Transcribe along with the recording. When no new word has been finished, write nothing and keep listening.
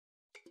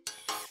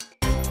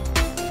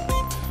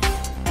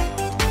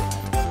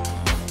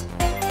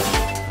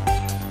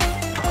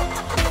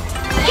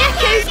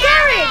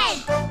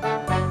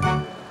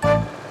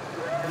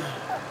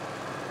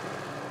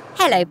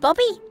Hello,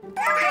 Bobby.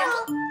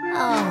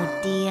 Oh,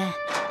 dear.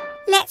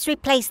 Let's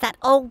replace that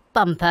old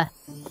bumper.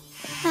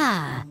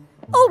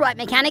 All right,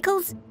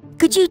 Mechanicals.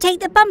 Could you take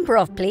the bumper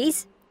off,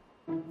 please?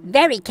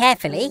 Very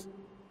carefully.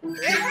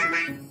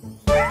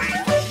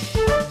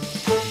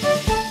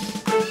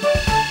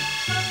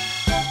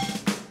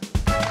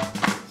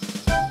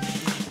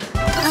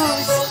 Oh,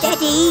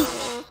 steady.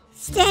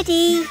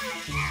 Steady.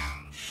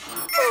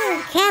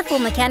 Oh, careful,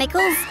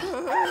 Mechanicals.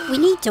 We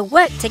need to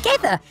work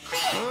together.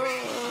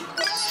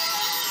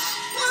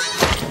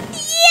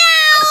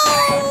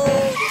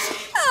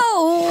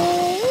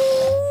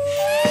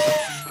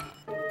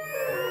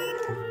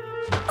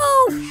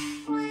 Oh,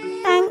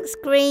 thanks,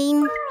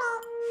 Green.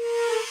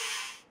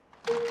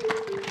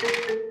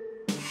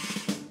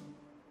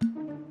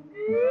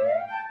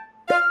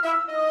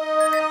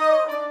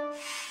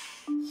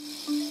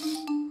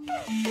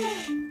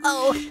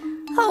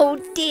 Oh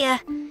dear.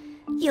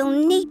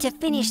 You'll need to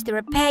finish the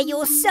repair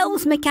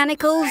yourselves,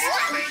 Mechanicals.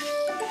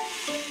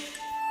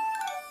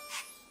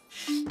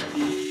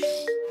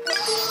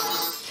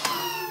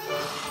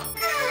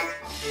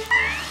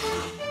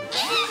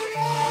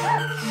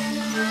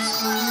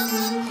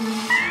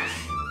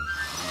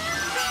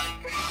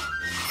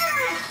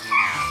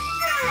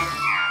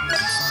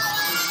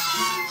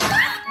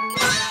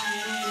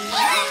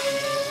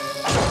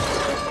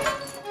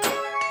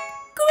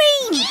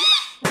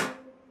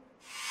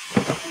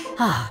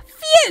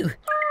 Phew!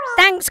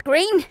 Thanks,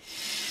 Green.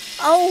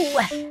 Oh,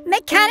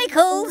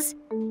 Mechanicals,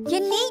 you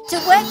need to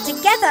work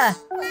together.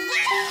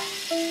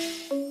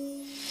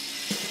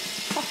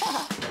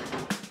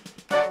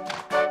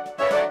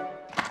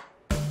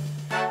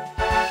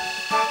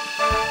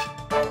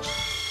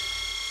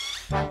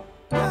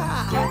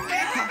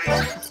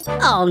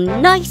 Oh,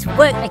 nice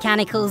work,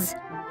 Mechanicals.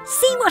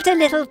 See what a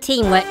little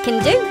teamwork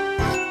can do.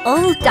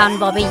 All done,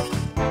 Bobby.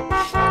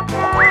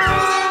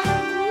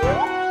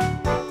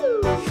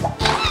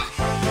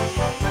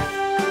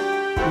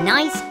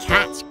 Nice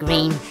catch,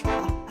 Green.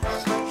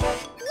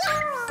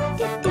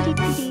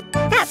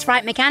 That's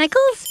right,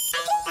 Mechanicals.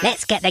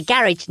 Let's get the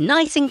garage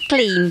nice and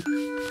clean.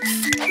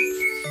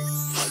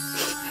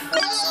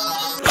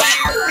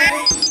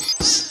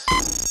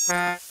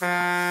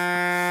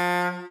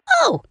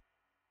 Oh,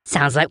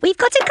 sounds like we've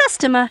got a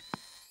customer.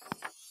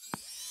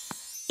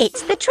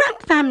 It's the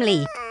Truck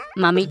family.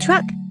 Mummy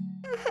Truck,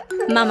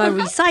 Mama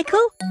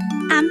Recycle,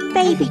 and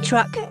Baby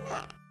Truck,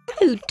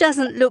 who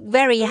doesn't look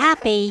very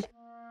happy.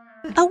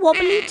 A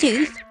wobbly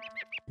tooth?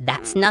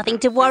 That's nothing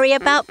to worry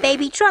about,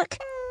 Baby Truck.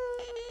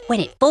 When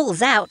it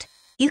falls out,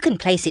 you can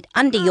place it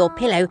under your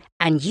pillow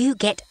and you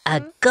get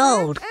a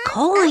gold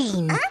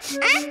coin.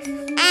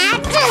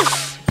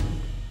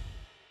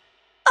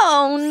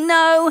 Oh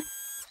no!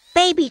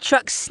 Baby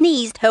Truck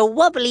sneezed her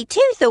wobbly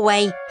tooth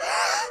away.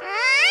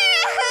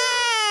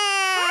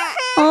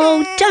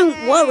 Oh,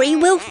 don't worry,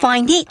 we'll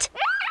find it.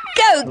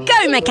 Go,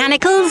 go,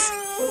 Mechanicals!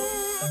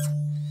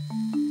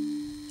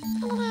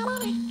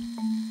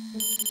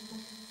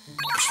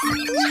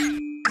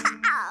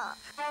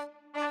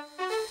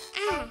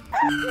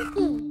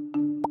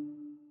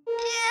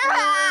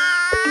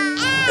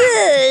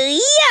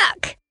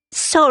 Yuck!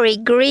 Sorry,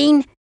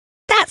 Green.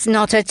 That's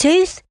not a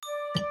tooth.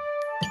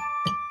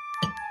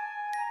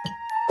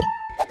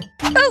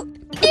 Oh!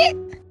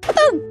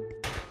 Oh!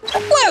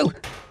 Whoa!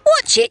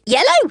 Watch it,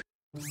 Yellow!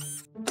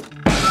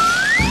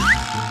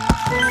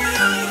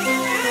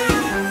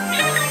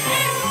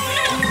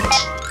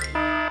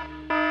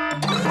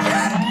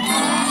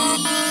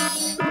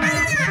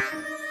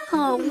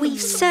 Oh,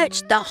 we've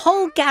searched the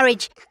whole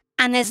garage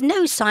and there's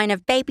no sign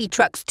of Baby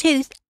Truck's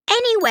tooth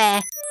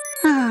anywhere.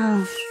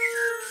 Oh.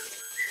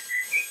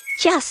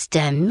 Just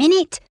a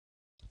minute.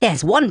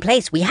 There's one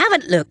place we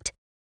haven't looked.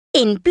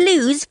 In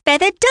Blue's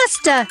feather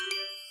duster.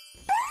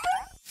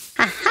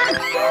 Aha!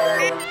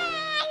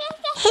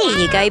 Here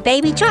you go,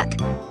 Baby Truck.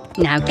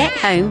 Now get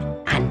home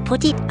and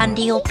put it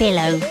under your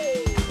pillow.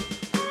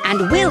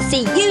 And we'll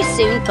see you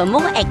soon for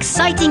more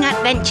exciting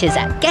adventures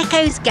at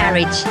Gecko's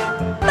garage.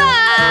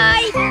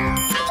 Bye!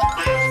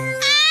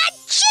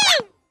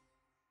 Achoo!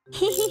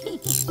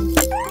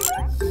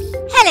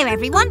 Hello,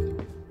 everyone.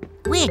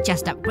 We're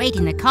just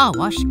upgrading the car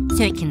wash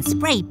so it can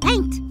spray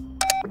paint.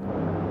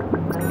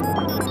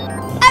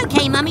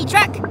 OK, Mummy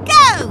Truck,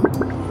 go!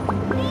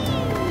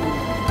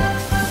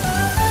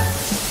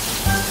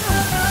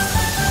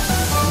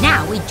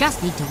 Now we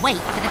just need to wait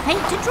for the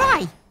paint to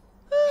dry.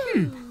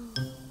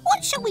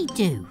 What shall we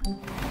do?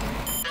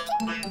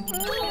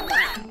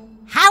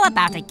 How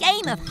about a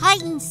game of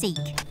hide and seek?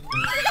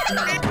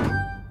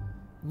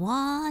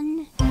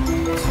 1, 2,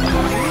 3,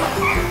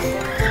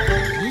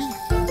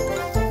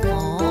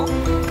 4,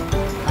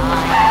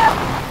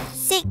 5,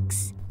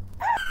 6,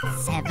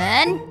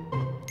 7,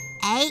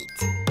 8,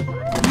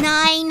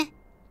 9,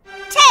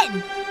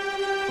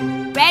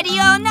 10. Ready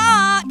or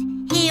not,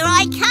 here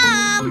I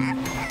come.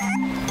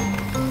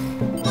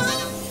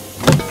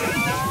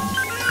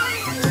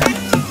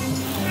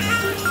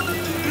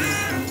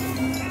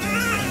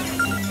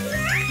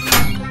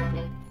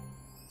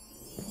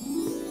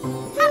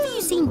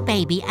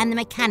 Baby and the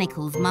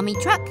Mechanicals, Mummy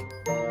Truck.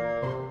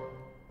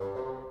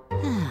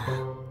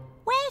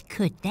 Where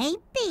could they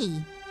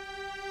be?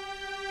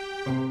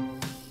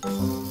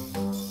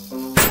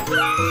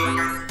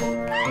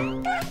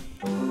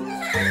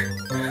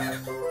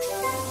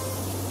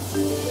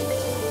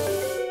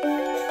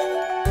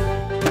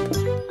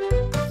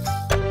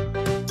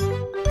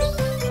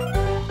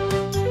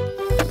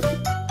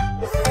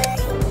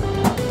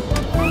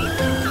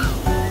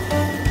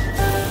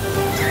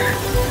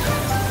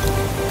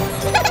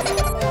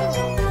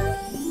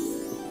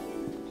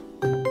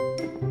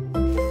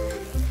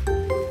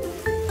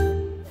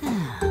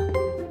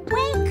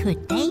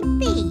 Could they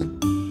be?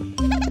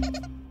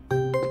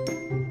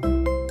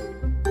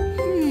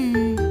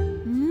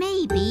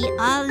 Maybe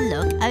I'll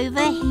look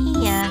over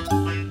here.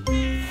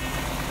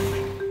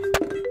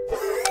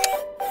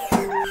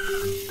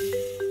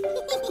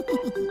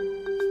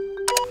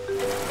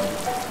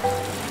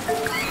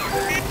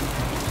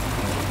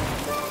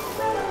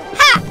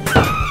 Ha!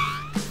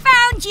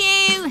 Found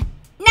you!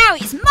 Now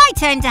it's my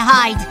turn to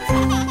hide.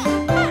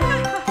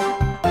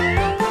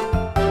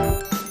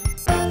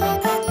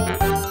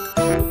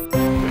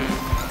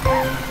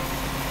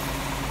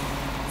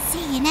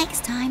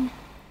 Next time.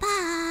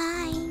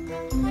 Bye.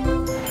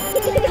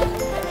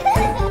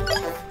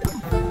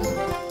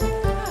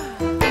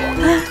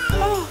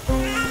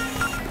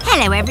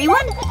 Hello,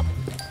 everyone.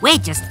 We're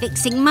just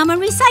fixing Mama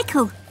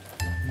Recycle.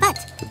 But,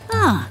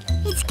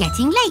 it's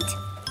getting late.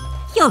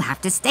 You'll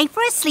have to stay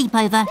for a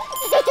sleepover.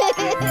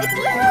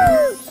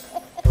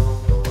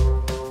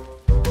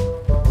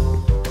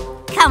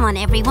 Come on,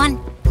 everyone.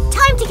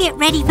 Time to get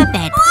ready for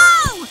bed.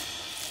 Whoa!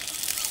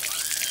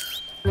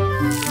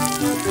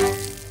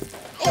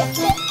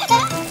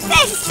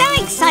 They're so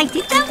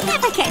excited they'll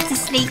never get to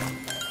sleep.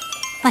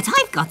 But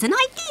I've got an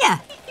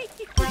idea.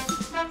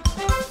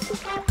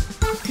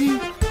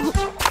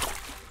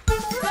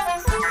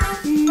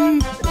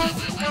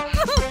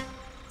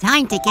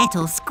 Time to get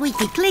all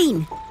squeaky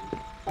clean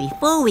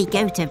before we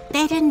go to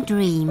bed and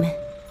dream.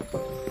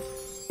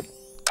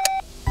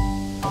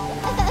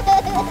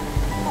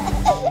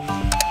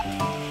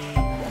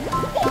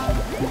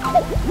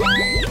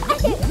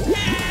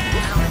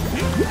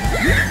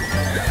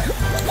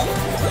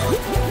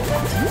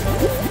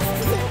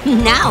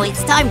 Now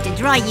it's time to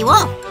dry you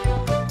off.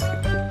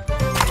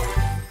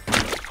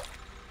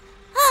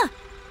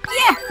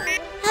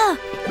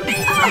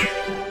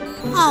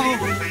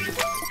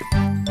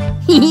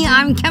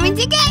 I'm coming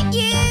to get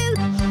you.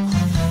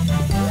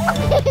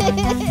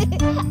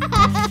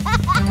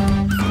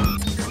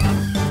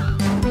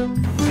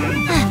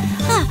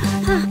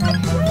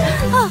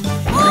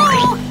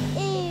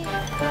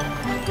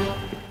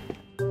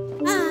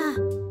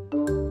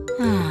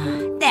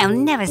 They'll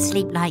never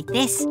sleep like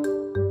this.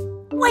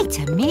 Wait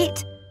a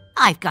minute,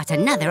 I've got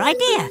another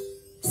idea.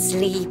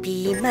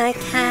 Sleepy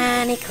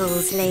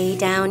mechanicals, lay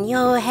down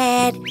your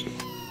head.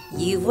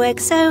 You've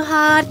worked so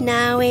hard,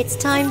 now it's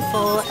time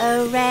for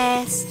a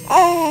rest.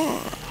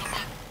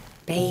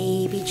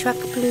 Baby truck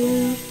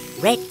blue,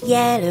 red,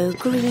 yellow,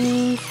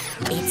 green.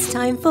 It's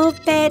time for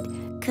bed,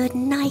 good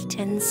night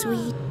and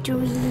sweet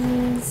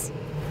dreams.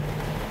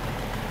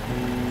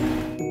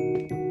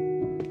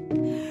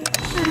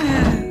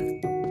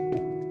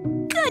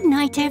 Good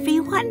night,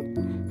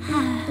 everyone.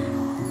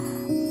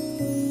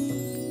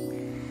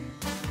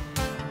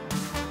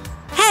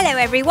 Hello,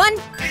 everyone.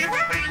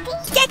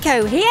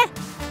 Gecko here.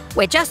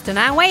 We're just on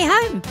our way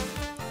home.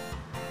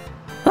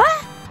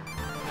 What?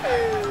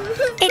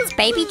 It's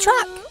Baby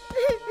Truck.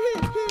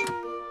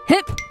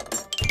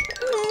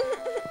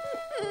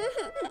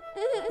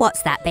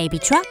 What's that, Baby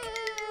Truck?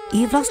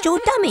 You've lost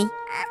your dummy.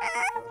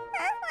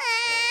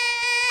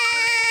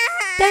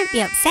 Don't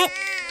be upset.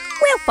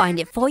 We'll find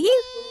it for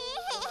you.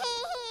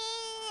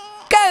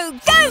 Go,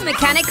 go,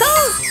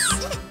 Mechanicals!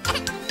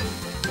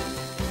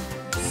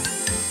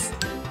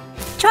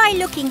 Try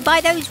looking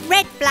by those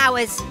red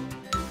flowers.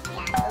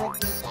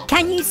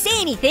 Can you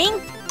see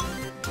anything?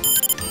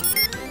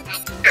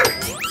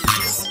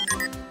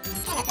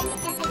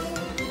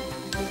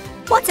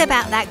 What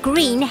about that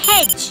green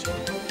hedge?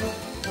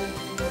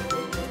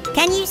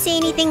 Can you see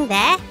anything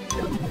there?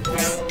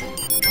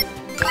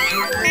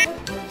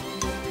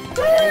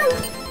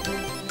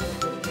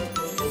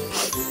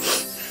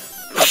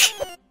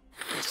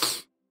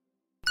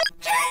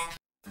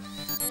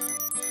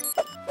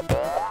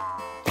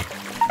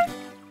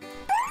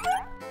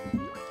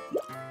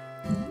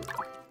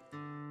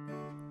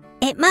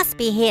 It must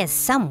be here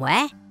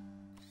somewhere.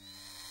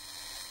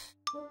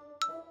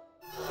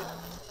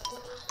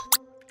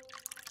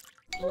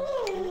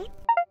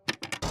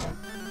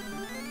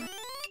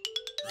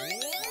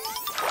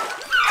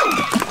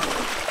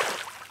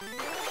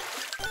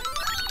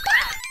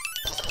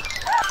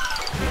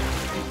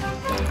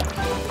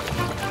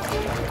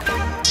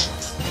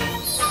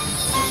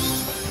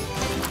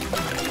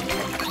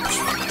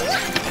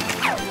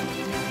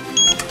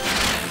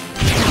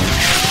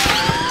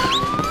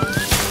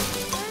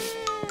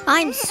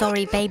 I'm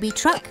sorry, Baby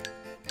Truck.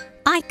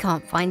 I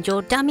can't find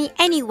your dummy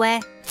anywhere.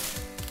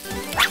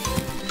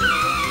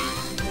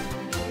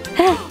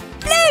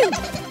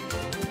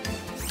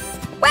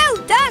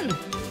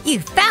 You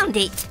found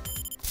it!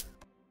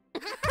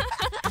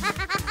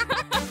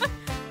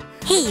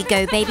 Here you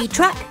go, baby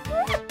truck.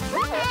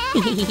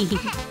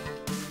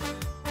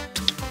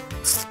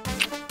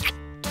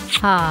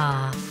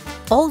 Ah,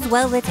 all's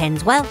well that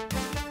ends well.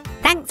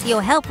 Thanks for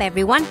your help,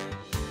 everyone.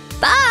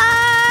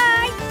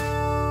 Bye!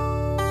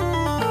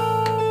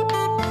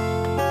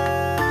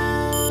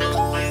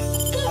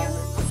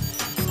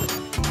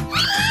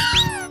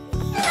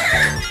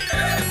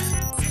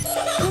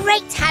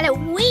 Great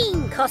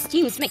Halloween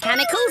costumes,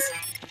 Mechanicals.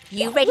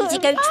 You ready to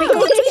go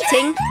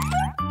trick-or-treating?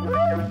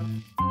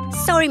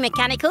 Sorry,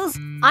 Mechanicals.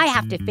 I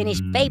have to finish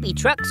Baby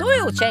Truck's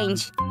oil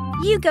change.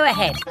 You go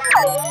ahead.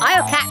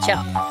 I'll catch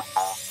up.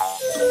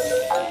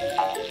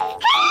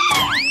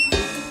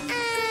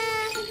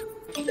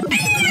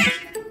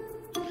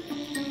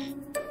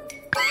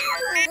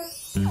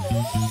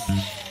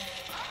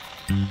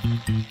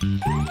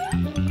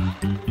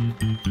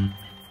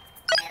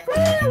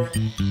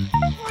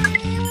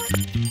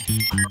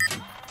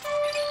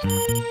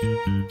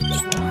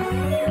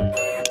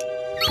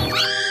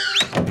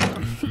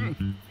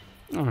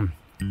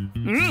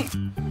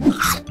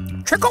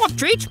 Trick or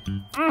treat?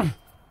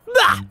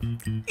 Bah!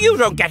 You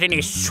don't get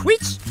any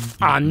sweets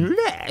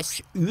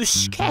unless you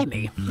scare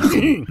me.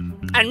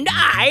 And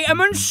I am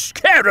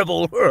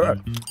unscarable.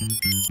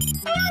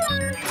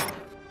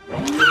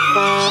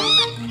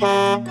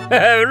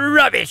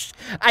 Rubbish!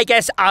 I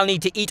guess I'll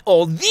need to eat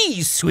all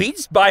these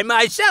sweets by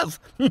myself.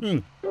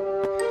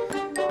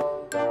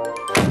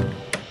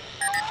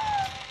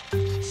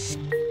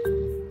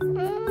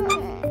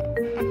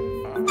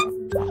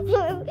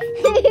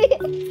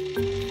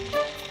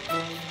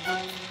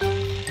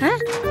 Huh?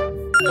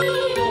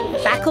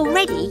 Back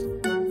already?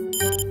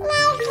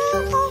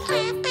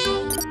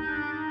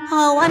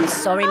 Oh, I'm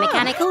sorry,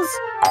 Mechanicals.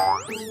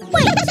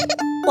 Wait,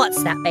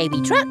 what's that, Baby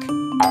Truck?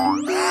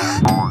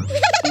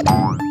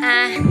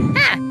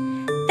 Aha!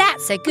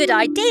 That's a good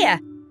idea.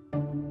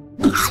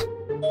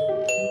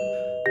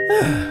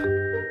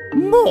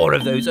 More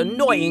of those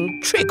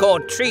annoying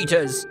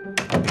trick-or-treaters.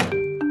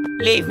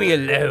 Leave me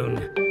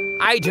alone.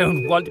 I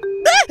don't want...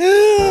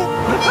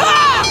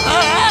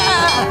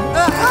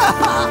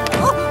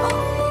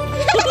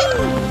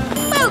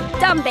 Well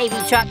done, Baby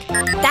Truck.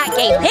 That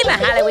gave him a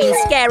Halloween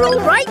scare, all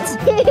right.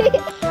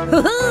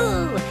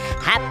 Hoo-hoo!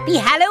 Happy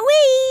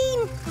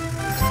Halloween!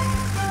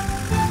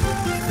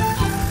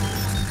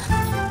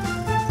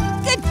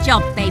 Good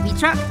job, Baby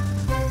Truck.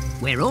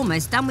 We're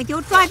almost done with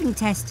your driving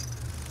test.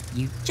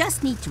 You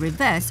just need to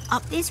reverse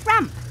up this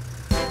ramp.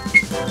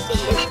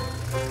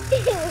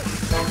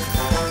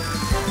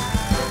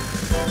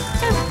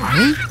 Don't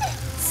worry.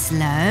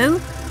 Slow.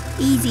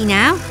 Easy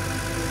now.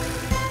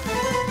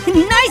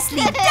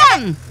 Nicely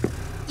done!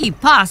 You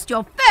passed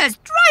your first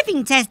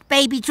driving test,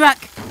 Baby Truck.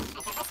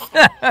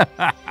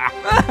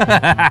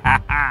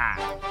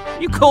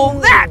 You call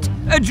that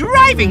a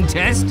driving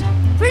test?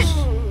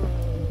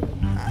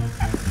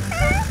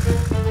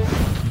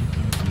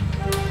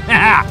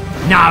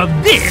 Now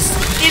this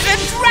is a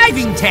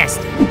driving test,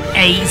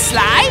 eh,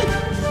 Sly?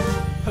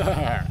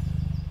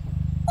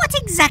 What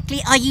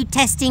exactly are you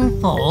testing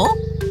for?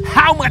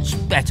 How much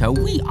better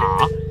we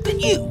are than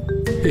you.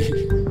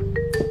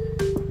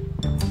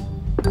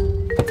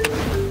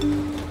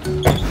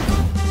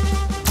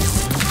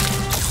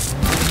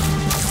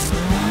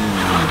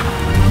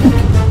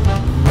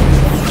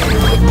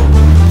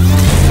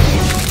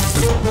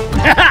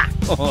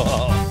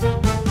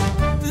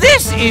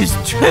 This is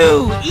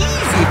too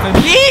easy for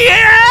me!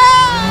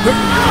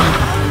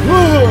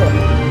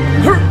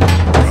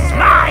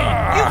 Sly,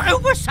 you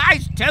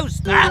oversized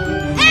toaster!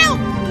 Help!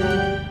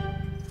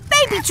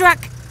 Baby Truck,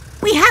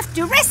 we have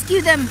to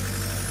rescue them.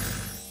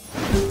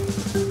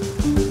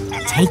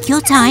 Take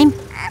your time.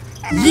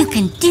 You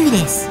can do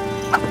this.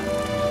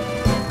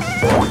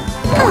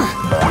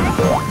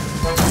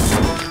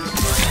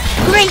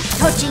 Great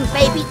touching,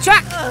 Baby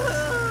Truck.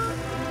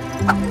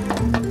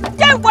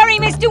 Don't worry,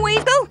 Mr.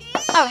 Weasel.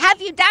 I'll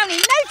have you down in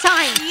no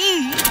time.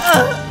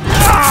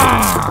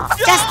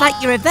 Just like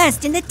you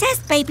reversed in the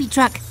test, Baby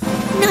Truck.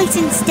 Nice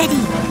and steady.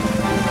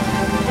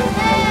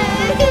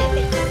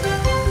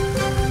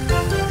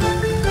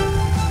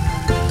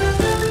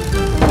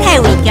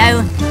 There we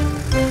go.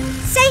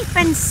 Safe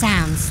and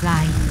sound,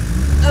 Sly.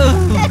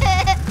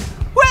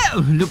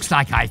 Well, looks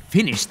like I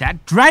finished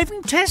that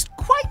driving test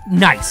quite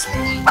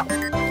nicely.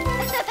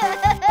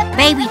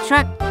 Baby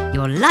Truck,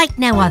 you're like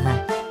no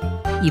other.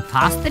 You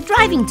passed the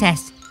driving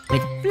test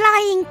with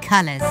flying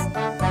colours.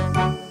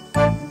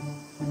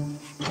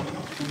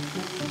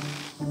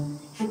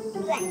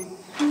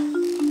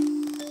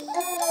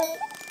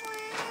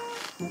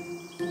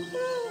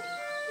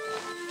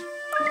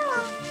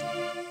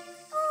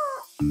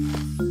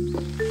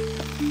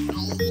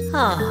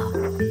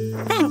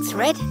 Oh, thanks,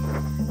 Red.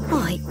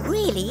 Oh, it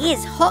really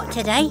is hot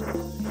today.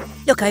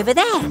 Look over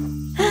there.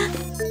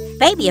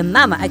 Baby and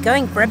Mama are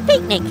going for a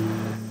picnic.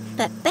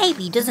 But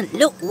Baby doesn't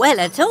look well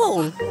at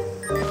all.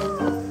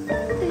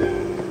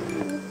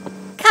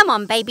 Come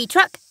on, Baby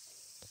Truck.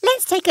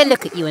 Let's take a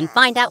look at you and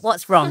find out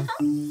what's wrong.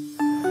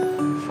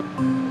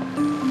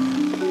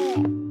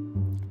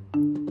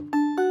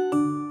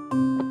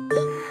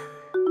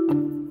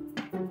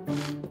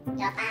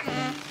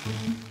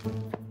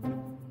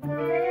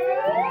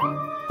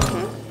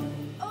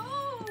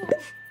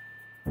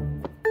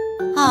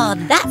 Ah,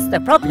 that's the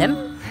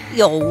problem.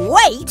 You're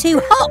way too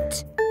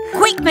hot.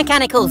 Quick,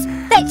 mechanicals,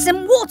 fetch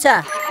some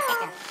water.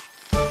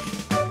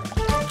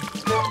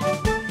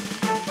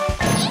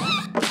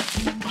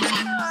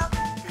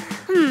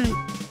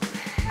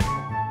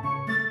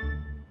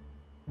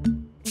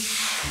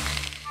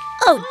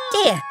 Oh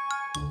dear,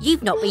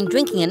 you've not been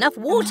drinking enough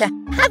water,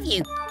 have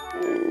you?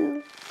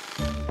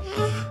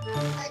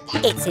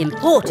 It's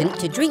important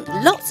to drink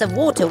lots of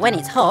water when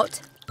it's hot.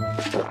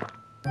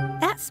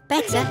 That's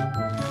better.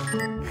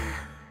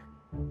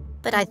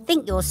 But I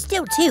think you're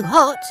still too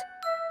hot.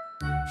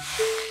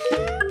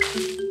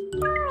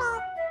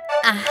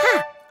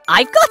 Aha!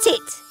 I've got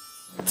it!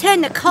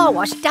 Turn the car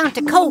wash down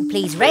to cold,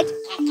 please, Red.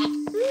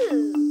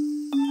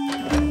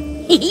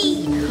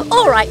 Hee-hee!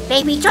 All right,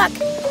 baby truck.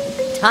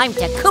 Time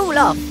to cool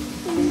off.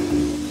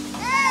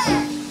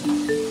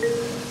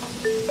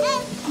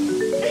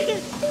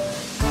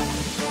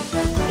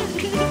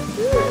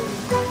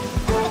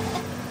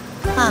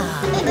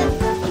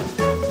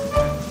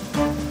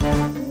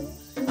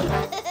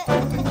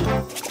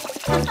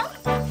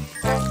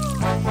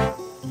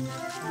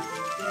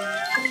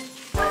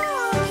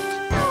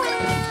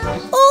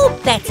 All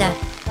better.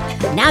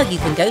 Now you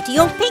can go to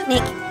your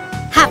picnic.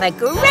 Have a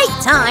great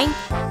time.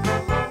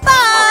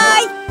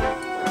 Bye!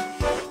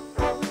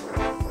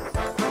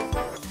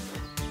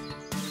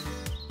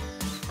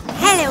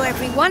 Hello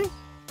everyone,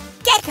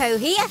 Gecko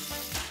here.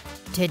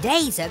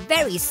 Today's a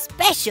very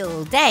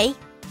special day.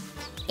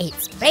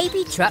 It's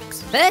Baby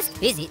Truck's first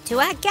visit to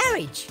our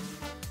garage.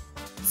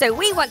 So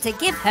we want to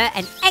give her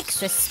an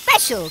extra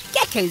special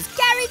Gecko's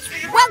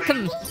Garage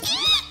welcome.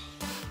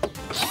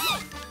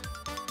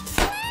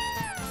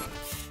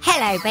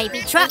 Hello,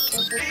 Baby Truck.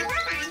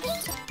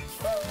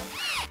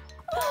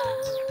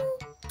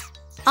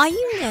 Are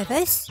you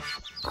nervous?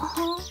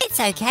 It's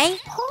okay.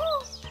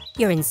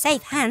 You're in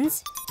safe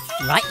hands.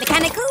 Right,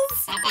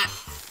 mechanicals?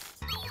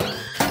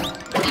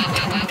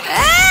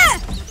 Ah!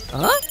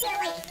 Huh?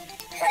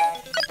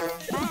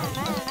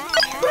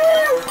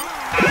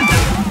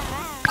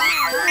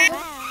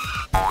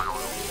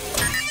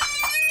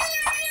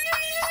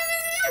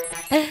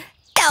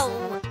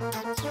 Oh.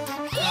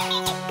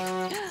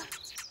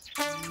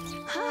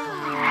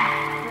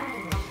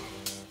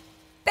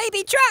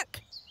 Baby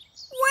Truck!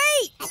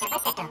 Wait!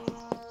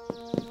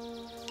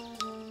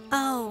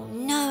 Oh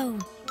no!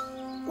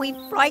 We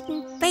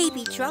frightened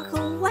Baby Truck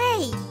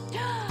away!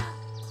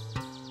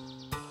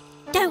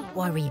 Don't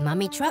worry,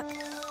 Mummy Truck.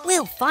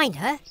 We'll find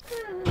her.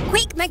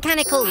 Quick,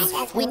 mechanicals!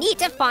 We need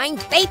to find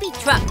Baby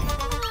Truck.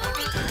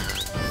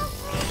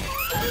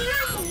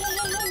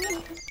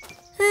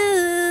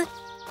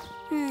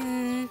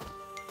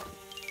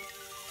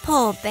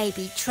 Poor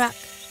Baby Truck.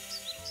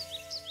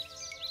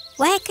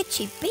 Where could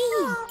she be?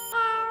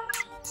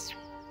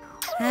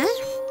 Huh?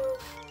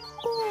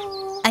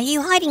 Are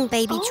you hiding,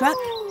 Baby Truck?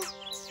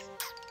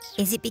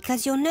 Is it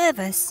because you're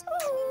nervous?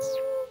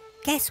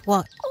 Guess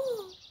what?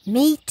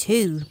 Me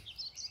too.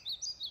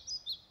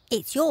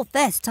 It's your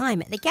first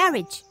time at the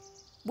garage.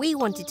 We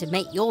wanted to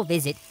make your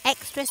visit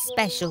extra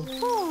special.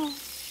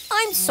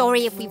 I'm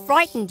sorry if we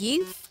frightened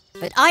you,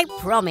 but I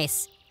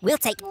promise we'll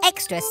take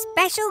extra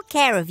special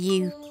care of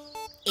you.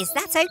 Is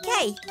that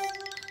okay?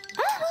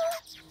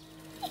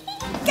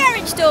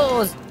 Garage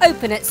doors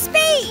open at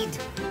speed.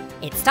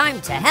 It's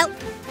time to help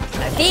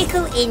a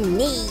vehicle in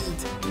need.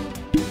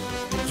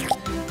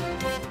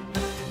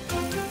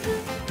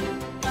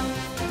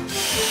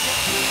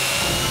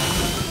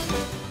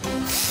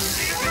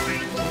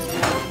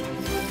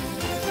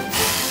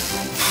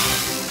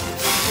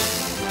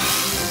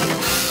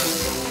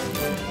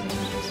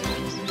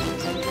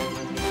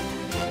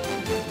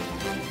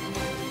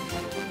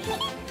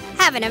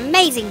 Have an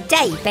amazing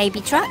day,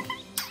 Baby Truck.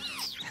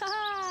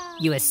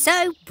 You are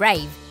so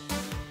brave.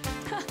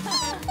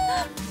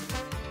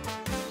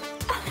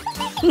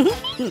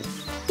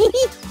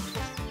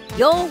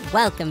 You're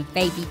welcome,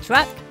 Baby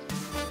Truck.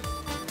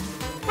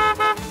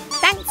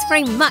 Thanks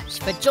very much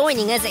for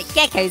joining us at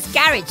Gecko's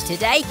Garage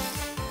today.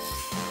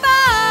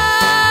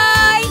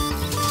 Bye!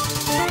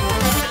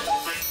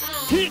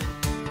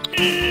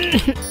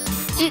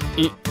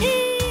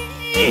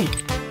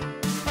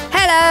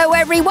 Hello,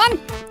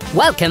 everyone.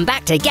 Welcome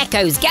back to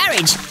Gecko's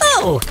Garage.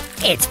 Oh,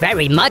 it's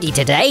very muddy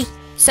today,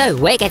 so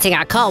we're getting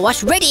our car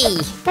wash ready.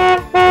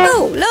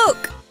 Oh,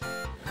 look.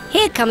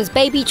 Here comes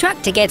Baby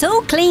Truck to get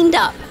all cleaned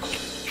up.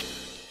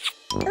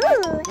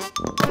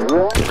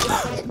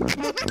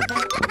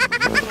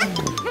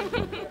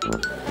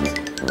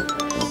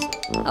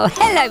 Oh,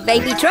 hello,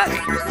 Baby Truck.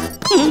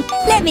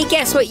 Let me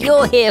guess what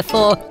you're here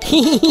for.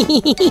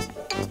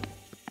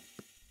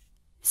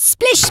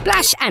 Splish,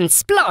 splash and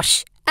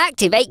splosh.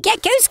 Activate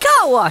Gecko's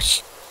car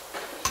wash.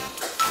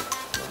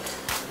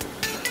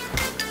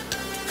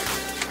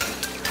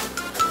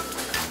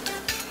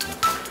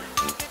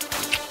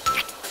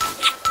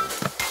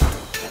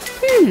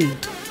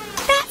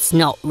 That's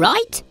not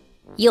right.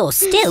 You're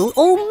still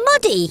all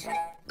muddy.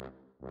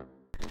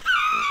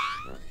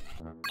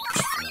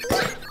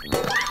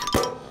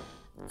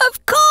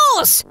 Of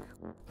course!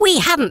 We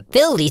haven't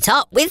filled it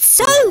up with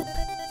soap.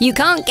 You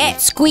can't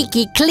get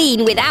squeaky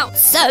clean without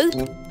soap.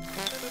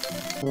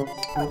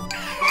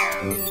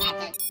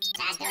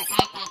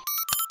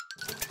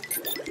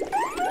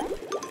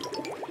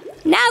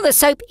 Now the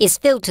soap is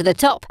filled to the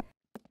top,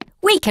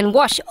 we can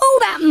wash all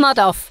that mud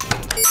off.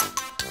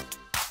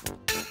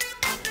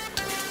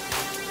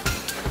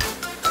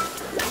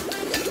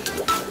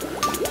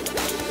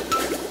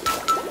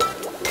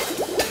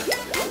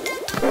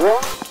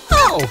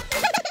 Oh!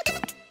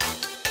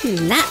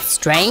 That's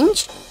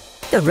strange.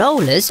 The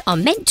rollers are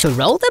meant to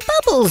roll the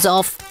bubbles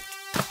off.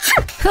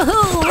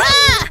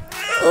 Hurrah!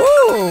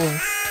 Ooh!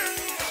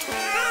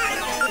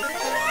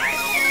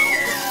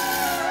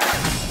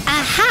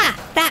 Aha!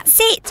 That's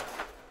it!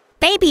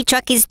 Baby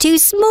truck is too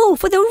small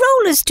for the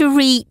rollers to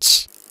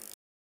reach.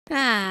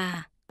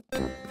 Ah.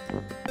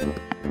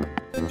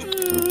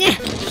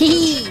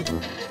 Hee.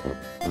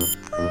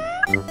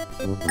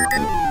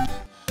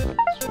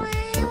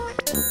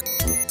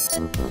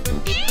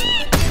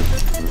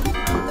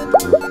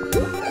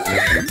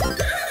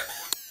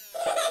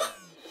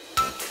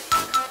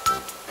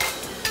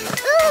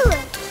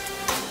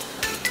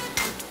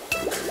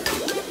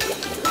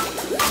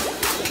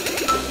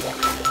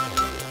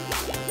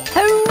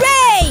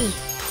 Hooray!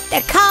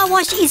 The car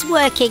wash is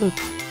working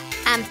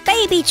and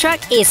baby truck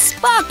is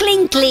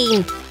sparkling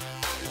clean.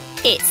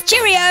 It's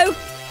cheerio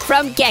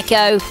from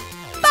Gecko.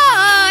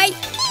 Bye!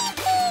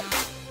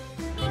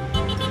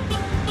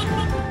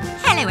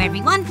 Hello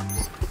everyone.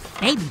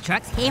 Baby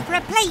truck's here for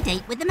a play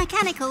date with the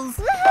mechanicals.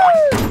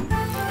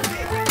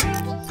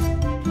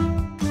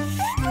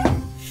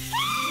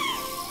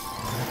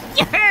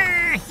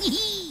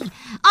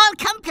 I'll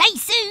come play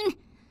soon.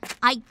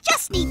 I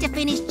just need to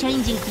finish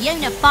changing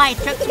Fiona Fire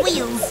Truck's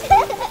wheels.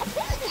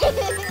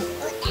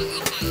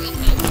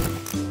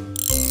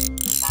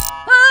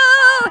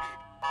 Oh!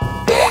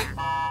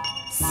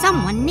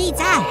 Someone needs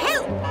our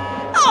help.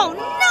 Oh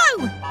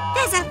no!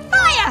 There's a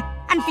fire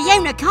and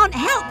Fiona can't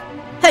help.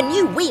 Her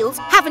new wheels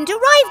haven't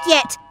arrived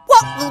yet.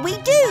 What will we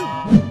do?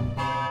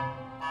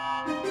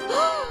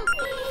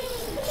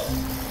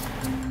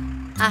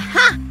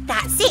 Aha!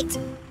 That's it!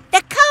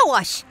 The car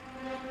wash!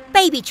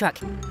 Baby truck,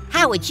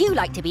 how would you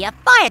like to be a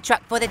fire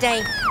truck for the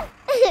day?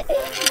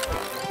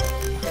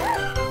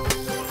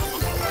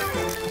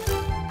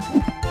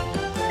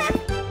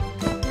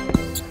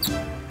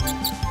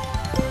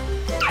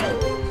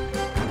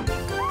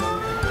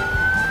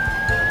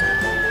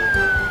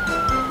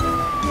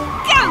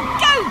 Go,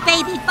 go,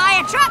 baby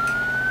fire truck!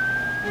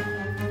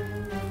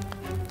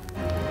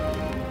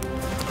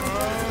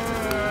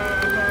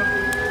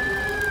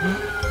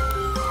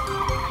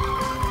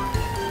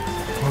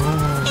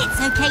 It's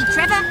okay,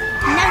 Trevor.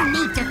 No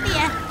need to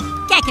fear.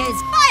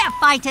 Gecko's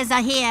firefighters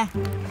are here.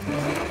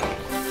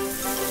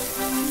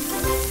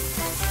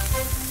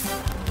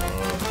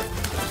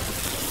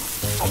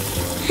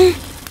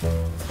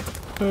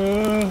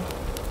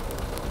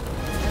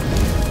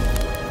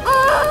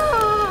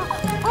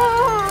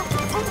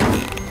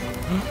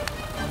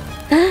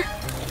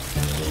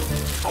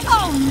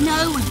 Oh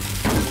no!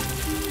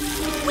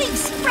 We've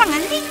sprung a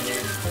leak.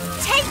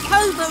 Take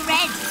over,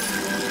 Red.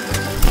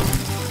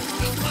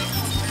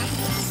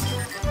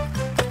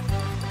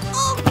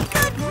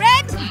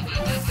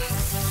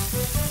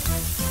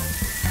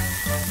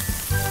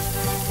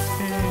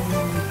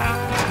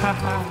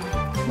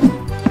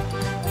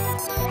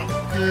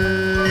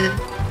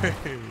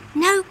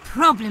 No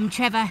problem,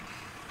 Trevor.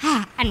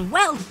 Ah, and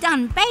well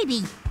done,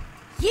 baby.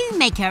 You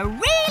make a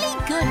really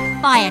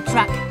good fire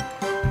truck.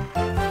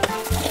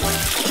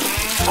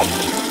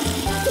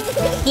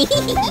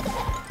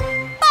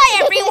 Bye,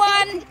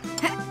 everyone.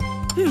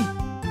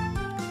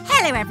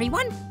 Hello,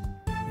 everyone.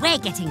 We're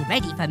getting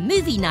ready for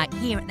movie night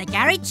here at the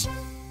garage.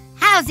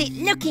 How's it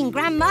looking,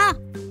 Grandma?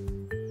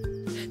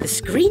 The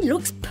screen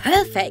looks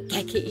perfect,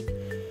 Gecky.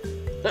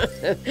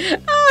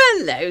 Oh,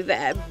 hello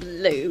there,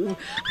 Blue.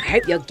 I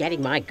hope you're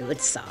getting my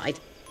good side.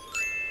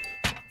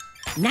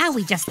 Now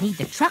we just need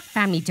the truck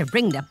family to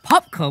bring the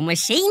popcorn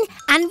machine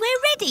and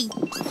we're ready.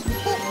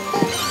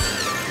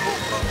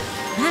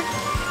 Huh?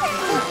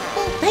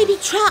 Baby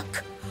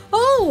truck.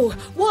 Oh,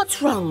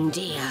 what's wrong,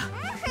 dear?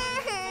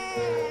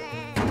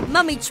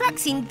 Mummy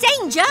Truck's in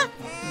danger.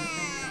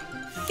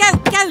 Go,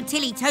 go,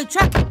 Tilly Tow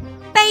Truck.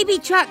 Baby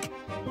Truck,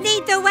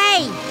 lead the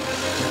way.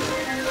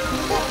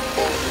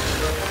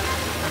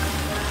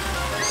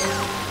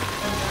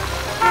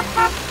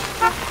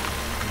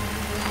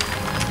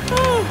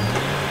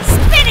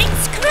 Spinning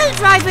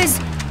screwdrivers!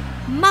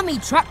 Mummy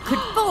Truck could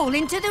fall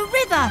into the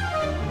river.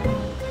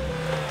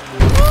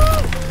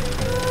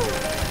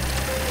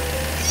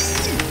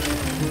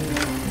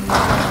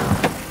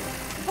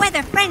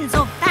 Whether friends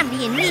or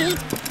family in need,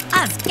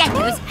 us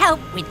geckos help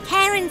with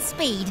care and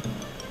speed.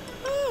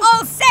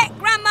 All set,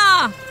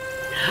 Grandma!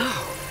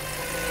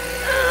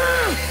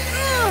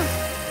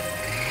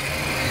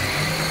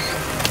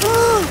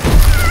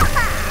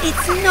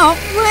 It's not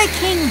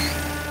working.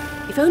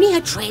 If only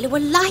her trailer were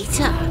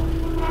lighter.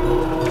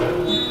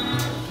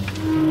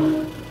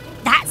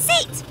 That's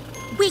it.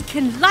 We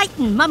can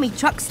lighten Mummy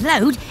Truck's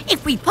load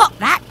if we pop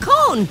that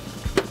corn.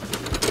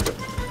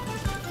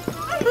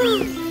 To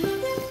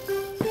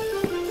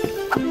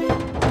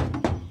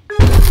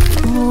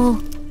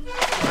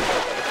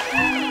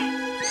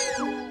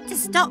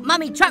stop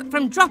Mummy Truck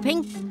from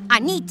dropping, I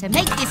need to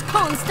make this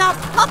corn start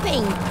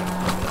popping.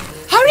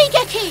 Hurry,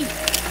 Gecko!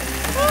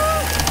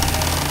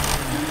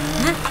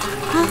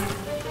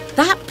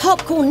 That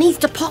popcorn needs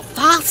to pop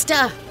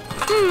faster.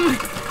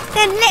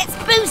 Then let's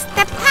boost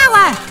the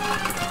power.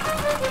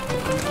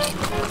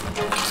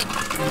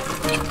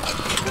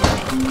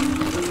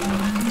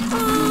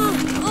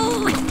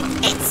 Oh,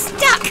 it's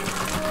stuck.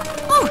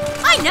 Oh,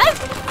 I know.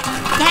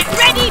 Get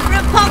ready for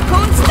a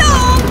popcorn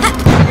storm.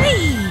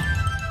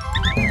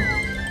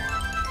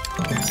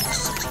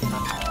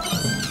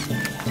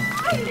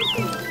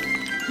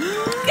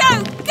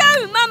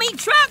 Go, Mummy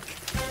Truck.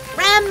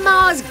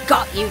 Grandma's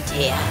got you,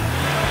 dear.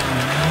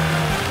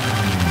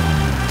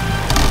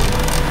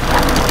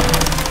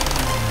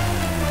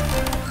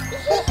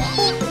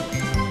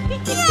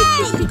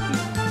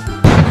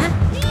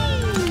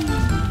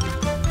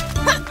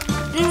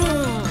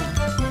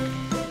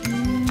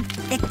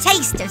 The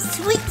taste of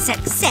sweet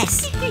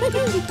success.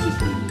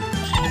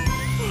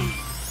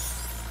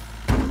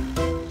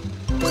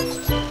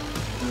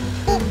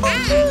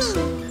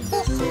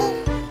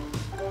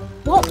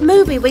 What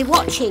movie are we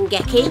watching,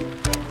 Gecko?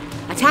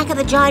 Attack of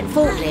the Giant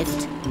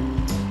Forklift?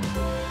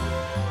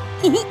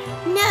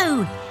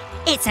 No,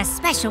 it's a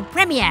special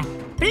premiere.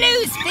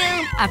 Blues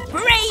film, A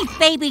Brave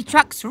Baby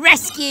Truck's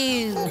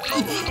Rescue.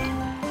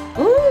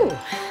 Ooh,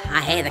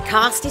 I hear the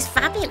cast is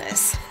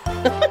fabulous.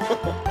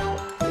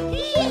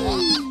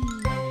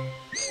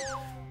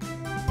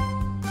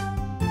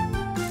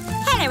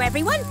 Hello,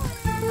 everyone.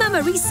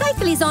 Mama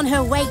Recycle is on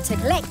her way to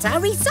collect our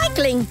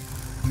recycling.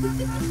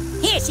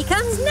 Here she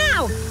comes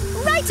now,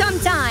 right on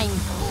time.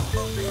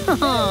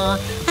 Aw,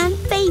 and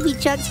Baby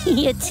Truck's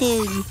here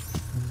too.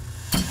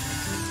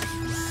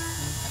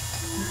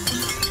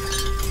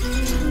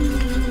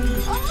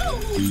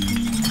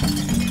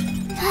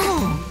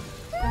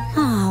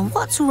 Oh,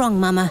 what's wrong,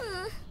 Mama?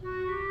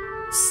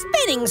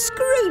 Spinning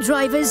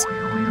screwdrivers.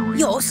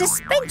 Your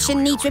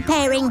suspension needs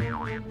repairing.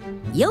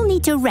 You'll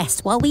need to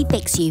rest while we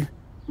fix you.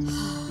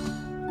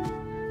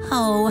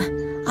 Oh,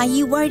 are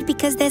you worried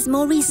because there's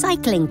more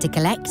recycling to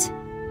collect?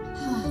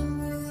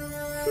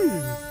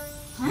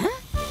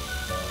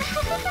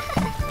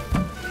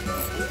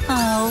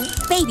 Oh,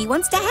 Baby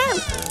wants to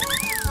help.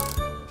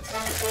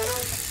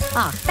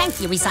 Ah, thank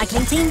you,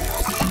 recycling team.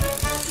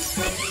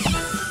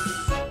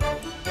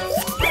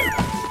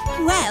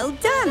 Well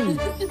done.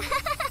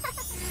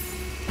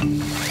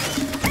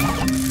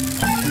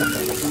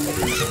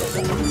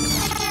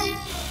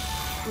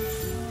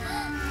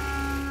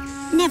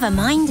 Never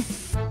mind.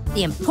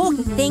 The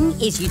important thing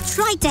is you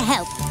tried to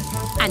help.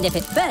 And if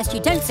at first you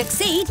don't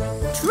succeed,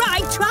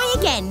 try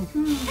again.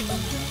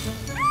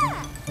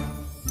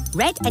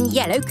 Red and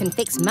yellow can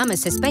fix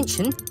Mama's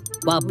suspension,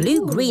 while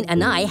blue, green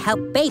and I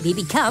help Baby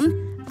become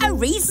a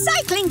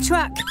recycling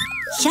truck.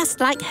 Just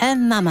like her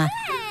Mama.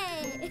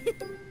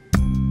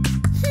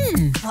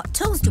 What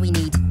tools do we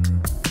need?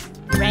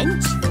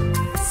 Wrench,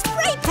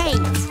 spray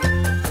paint.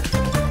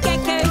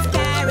 Gecko's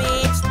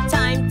garage,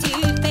 time to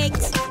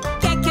fix.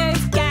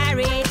 Gecko's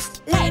garage,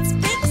 let's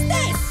fix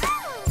this.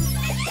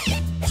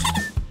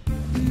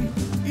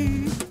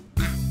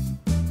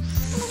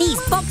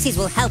 These boxes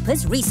will help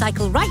us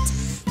recycle right.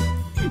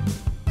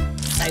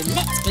 So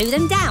let's glue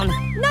them down,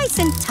 nice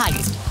and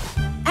tight.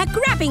 A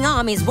grabbing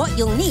arm is what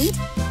you'll need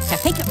to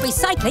pick up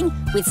recycling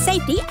with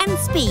safety and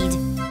speed.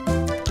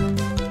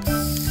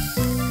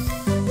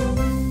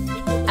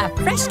 A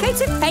fresh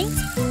coat of paint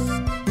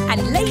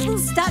and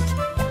labels stuck.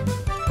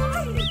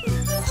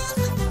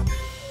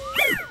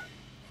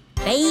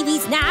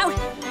 Baby's now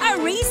a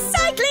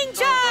recycling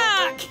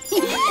truck!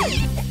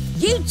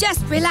 You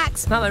just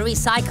relax, Mama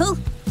Recycle.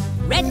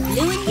 Red,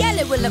 blue and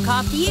yellow will look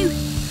after you.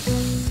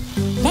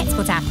 Let's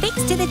put our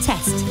fix to the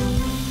test.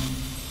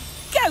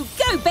 Go,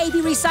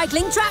 Baby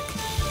Recycling Truck!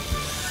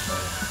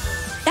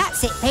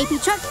 That's it, Baby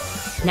Truck.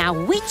 Now,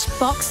 which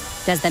box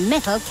does the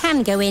metal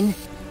can go in?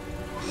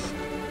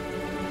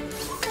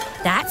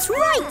 That's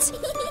right!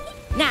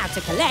 Now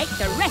to collect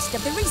the rest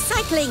of the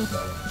recycling.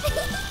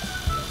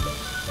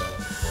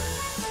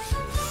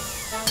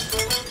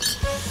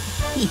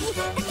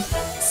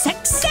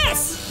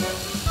 Success!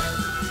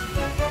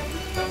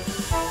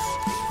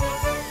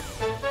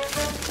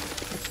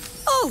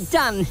 All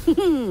done.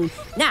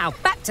 Now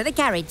back to the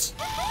garage.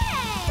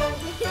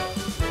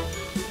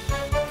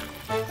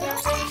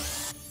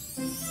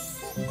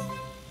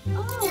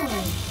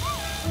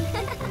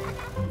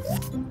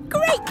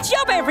 Great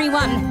job,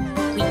 everyone!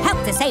 We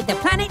helped to save the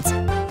planet,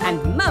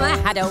 and Mama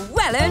had a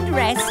well-earned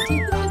rest.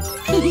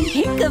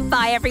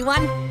 Goodbye,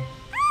 everyone.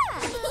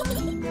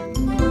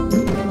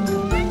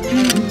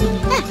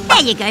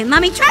 There you go,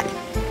 Mummy Truck.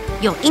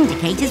 Your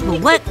indicators will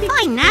work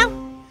fine now.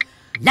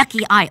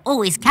 Lucky I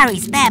always carry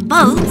spare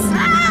bulbs.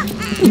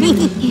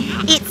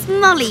 It's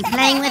Molly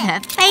playing with her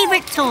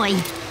favourite toy.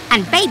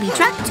 And Baby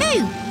Truck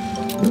too.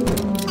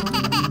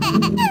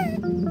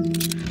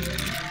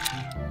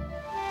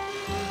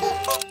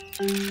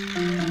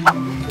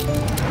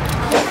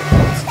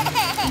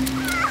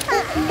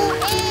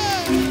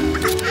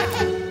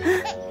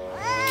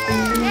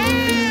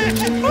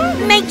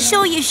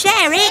 sure you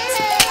share it.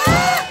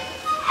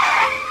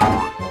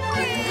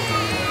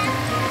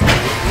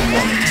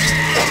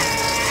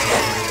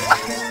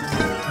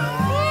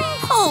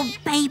 Poor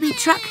baby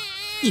truck.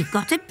 You've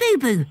got a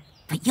boo-boo,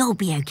 but you'll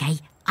be okay,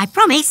 I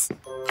promise.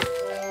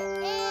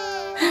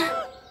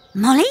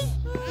 Molly?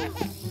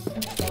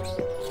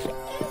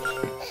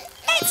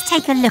 Let's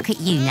take a look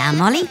at you now,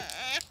 Molly.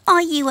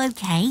 Are you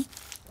okay?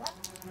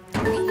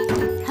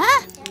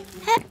 Huh?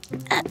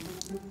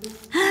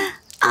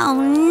 Oh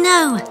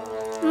no!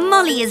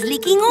 Molly is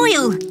leaking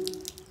oil.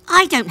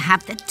 I don't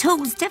have the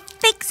tools to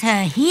fix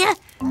her here.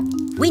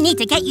 We need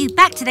to get you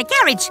back to the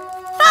garage.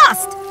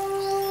 Fast!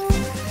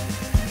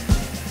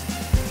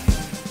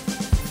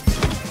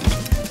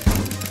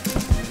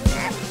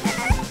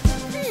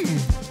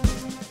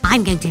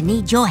 I'm going to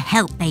need your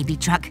help, baby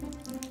truck.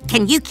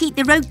 Can you keep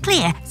the road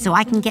clear so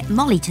I can get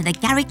Molly to the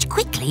garage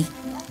quickly?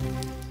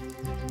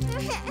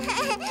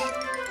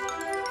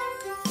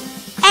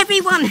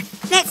 Everyone,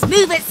 let's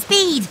move at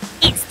speed.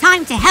 It's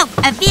time to help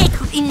a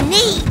vehicle in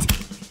need.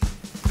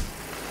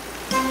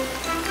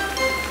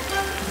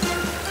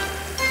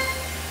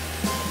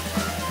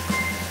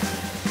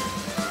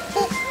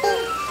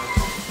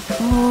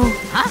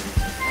 Huh?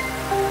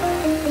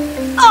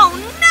 Oh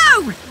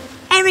no!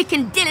 Eric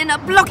and Dylan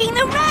are blocking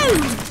the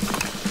road.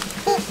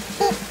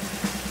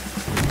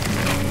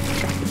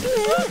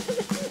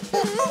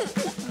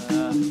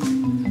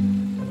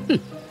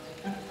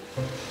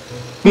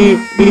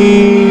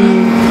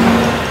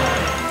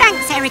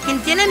 Thanks, Eric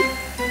and Dylan.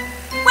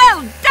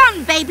 Well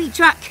done, baby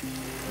truck.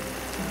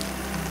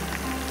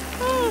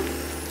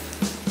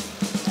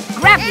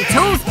 Grab your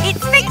tools,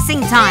 it's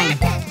fixing time.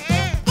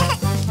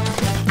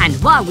 And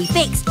while we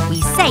fix,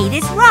 we say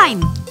this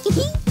rhyme.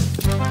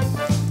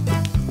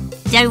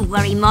 Don't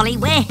worry, Molly,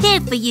 we're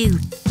here for you.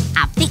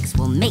 Our fix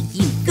will make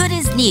you good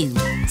as new.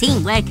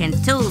 Teamwork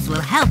and tools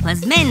will help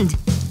us mend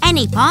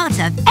any part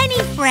of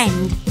any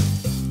friend.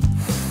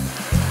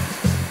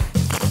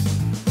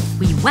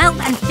 We weld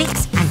and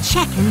fix and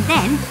check and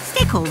then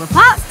stick all the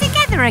parts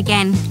together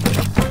again.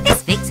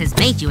 This fix has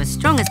made you as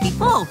strong as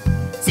before,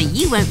 so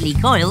you won't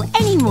leak oil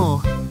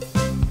anymore.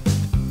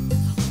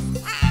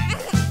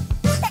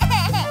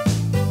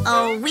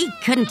 Oh, we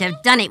couldn't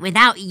have done it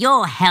without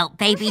your help,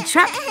 baby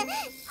truck.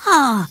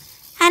 Oh,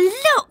 and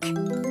look!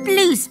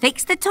 Blue's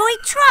fixed the toy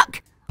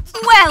truck.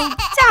 Well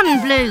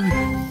done, Blue.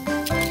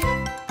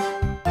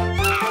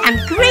 And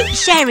great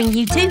sharing,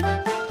 you two.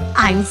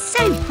 I'm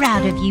so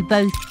proud of you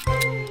both.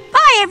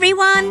 Bye,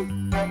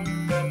 everyone.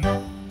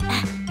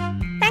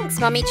 Thanks,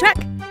 Mummy Truck.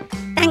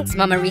 Thanks,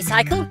 Mama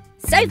Recycle.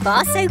 So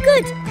far, so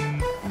good.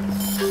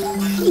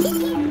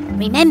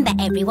 Remember,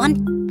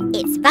 everyone,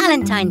 it's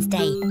Valentine's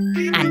Day,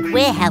 and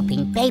we're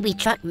helping Baby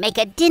Truck make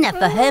a dinner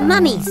for her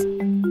mummies.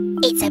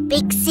 It's a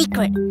big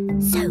secret,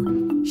 so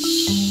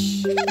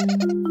shh.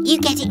 You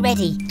get it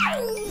ready.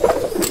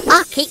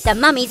 I'll keep the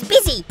mummies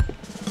busy.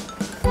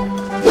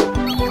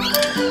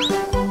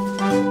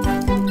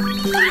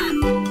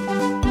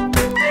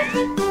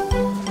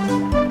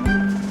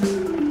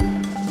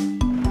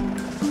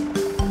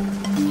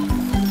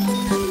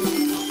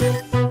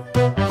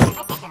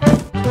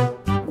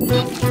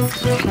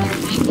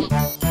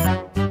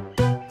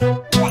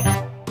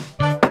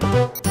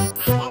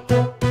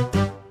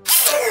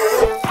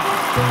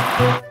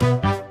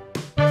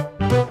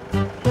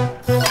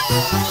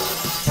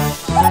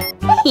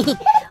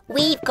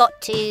 We've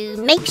got to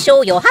make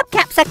sure your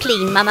hubcaps are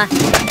clean, Mama.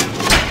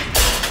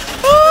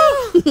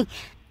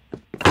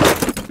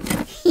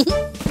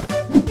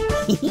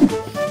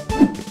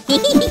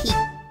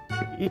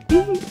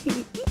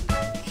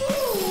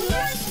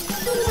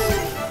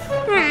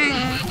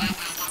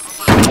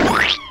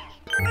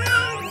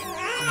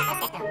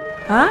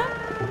 Huh?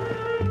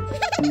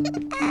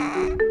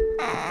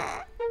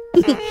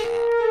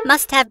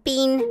 Must have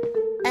been,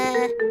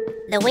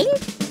 the wind?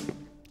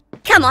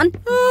 Come on,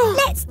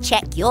 let's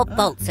check your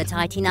bolts are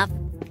tight enough.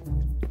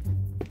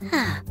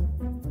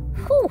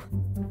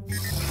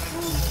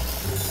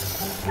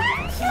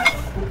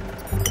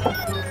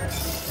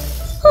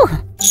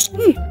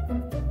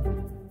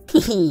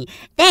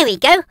 There we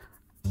go.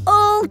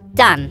 All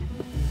done.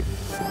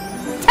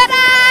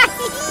 Ta-da!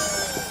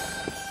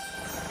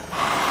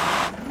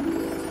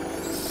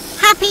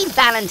 Happy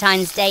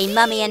Valentine's Day,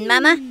 Mummy and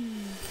Mama.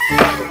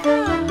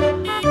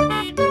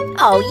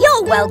 Oh,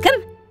 you're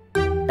welcome.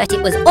 But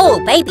it was all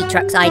Baby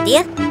Truck's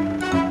idea.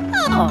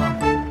 Oh.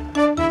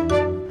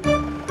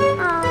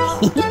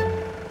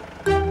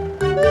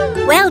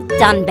 Well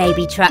done,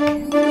 Baby Truck.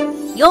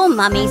 Your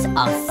mummies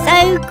are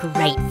so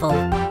grateful.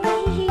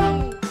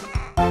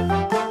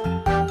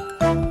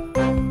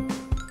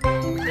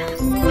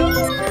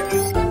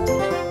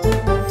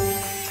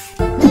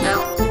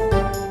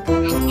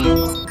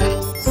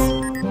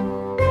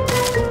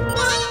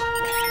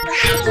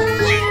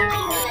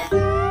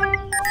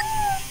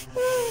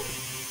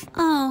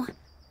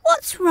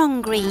 What's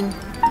wrong, Green?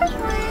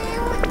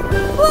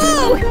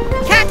 Whoa!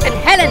 Kat and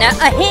Helena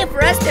are here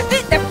for us to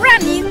fit the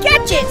brand new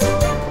gadget.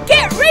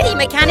 Get ready,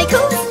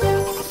 Mechanicals!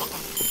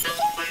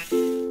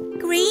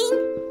 Green?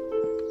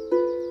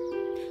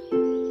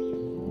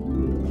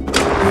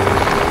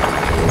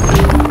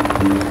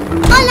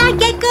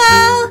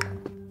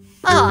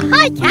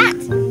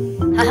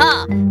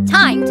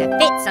 Time to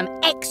fit some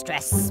extra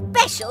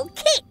special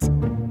kit.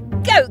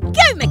 Go,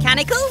 go,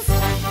 Mechanicals!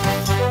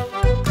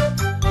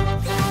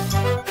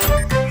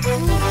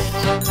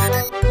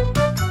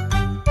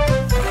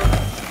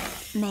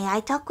 May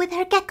I talk with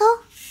her, Gecko?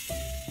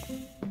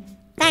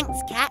 Thanks,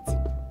 Cat.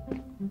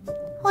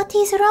 What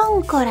is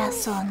wrong,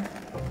 Corazon?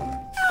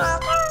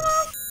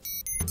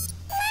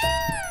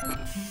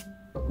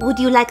 Would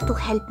you like to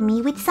help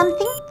me with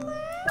something?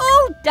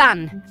 All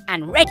done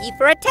and ready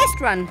for a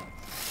test run.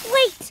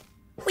 Wait,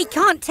 we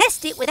can't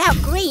test it without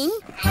green.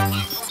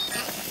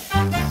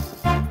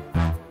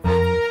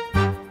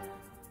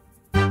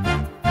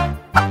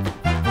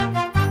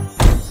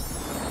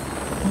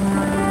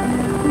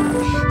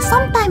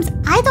 Sometimes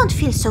I don't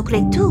feel so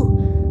great too,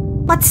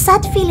 but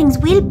sad feelings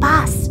will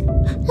pass,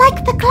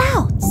 like the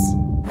clouds.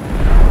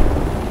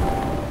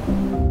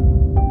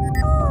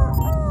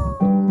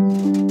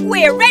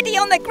 We're ready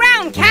on the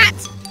ground, Cat.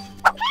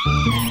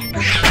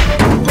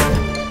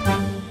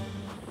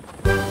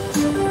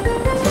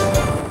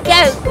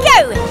 Go,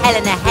 go,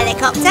 Helena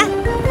Helicopter.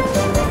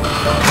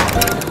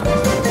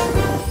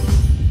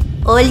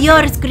 All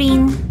yours,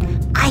 Green.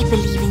 I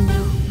believe in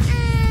you.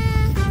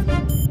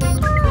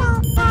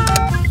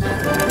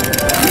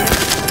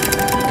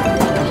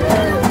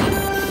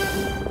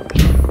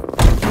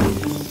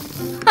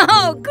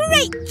 Oh,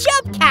 great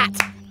job, Cat.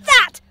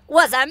 That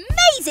was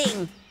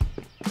amazing.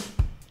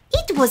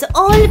 It was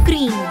all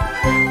green.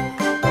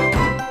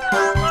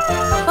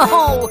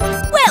 Oh,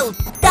 well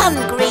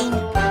done, Green.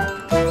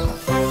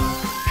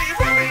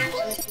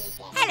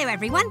 Hello,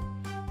 everyone.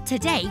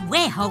 Today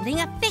we're holding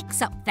a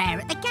fix-up fair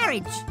at the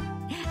garage.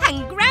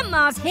 And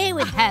Grandma's here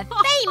with her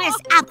famous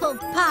apple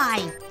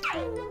pie.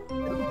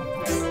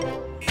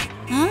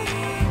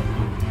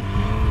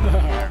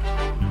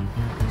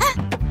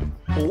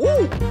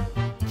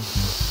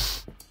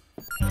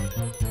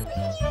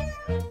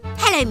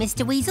 Hello,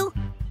 Mr. Weasel.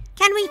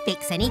 Can we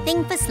fix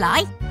anything for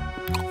Sly?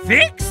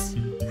 Fix?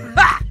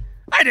 Ha!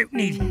 I don't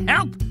need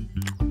help.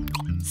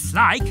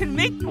 Sly can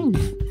make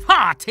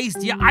far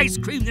tastier ice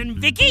cream than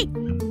Vicky.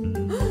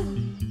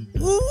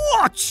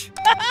 Watch!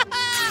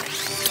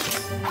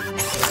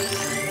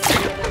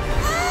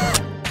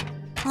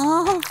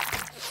 Oh.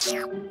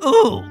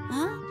 Oh,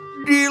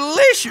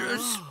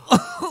 delicious!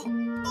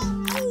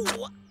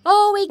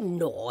 Oh,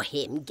 ignore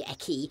him,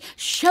 Gecky.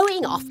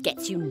 Showing off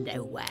gets you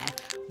nowhere.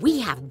 We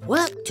have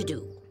work to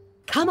do.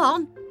 Come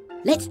on,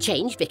 let's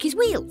change Vicky's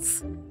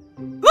wheels.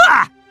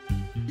 Ah!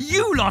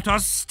 You lot are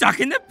stuck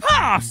in the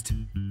past.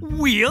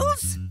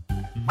 Wheels?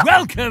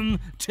 Welcome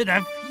to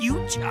the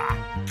future.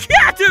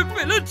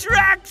 Caterpillar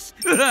tracks!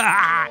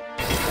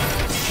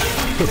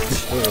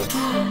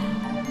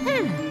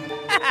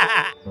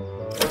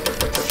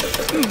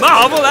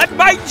 Marvel at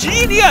my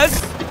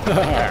genius!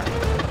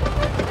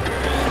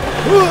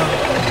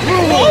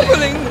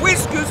 Wobbling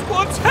whiskers,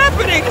 what's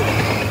happening?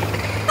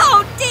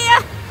 Oh,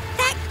 dear!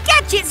 That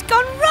gadget's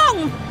gone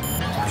wrong!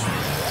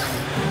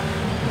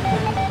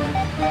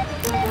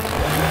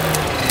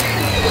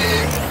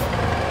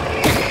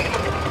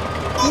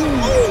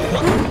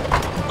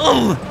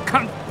 Oh,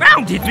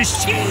 confounded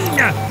machine!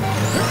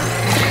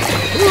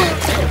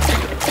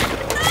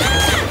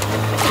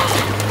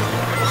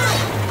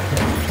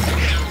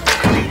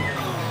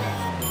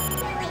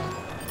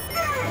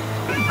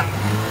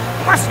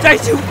 Must I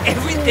do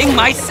everything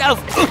myself?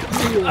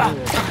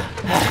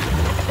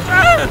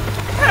 Help!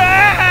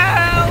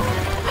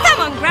 Come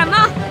on,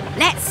 Grandma.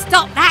 Let's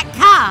stop that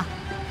car.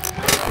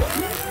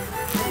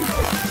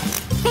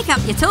 Pick up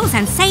your tools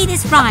and say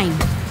this rhyme.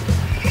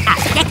 At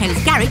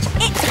Gecko's garage,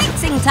 it's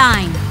fixing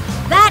time.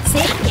 That's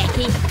it,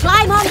 Gecky.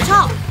 Climb on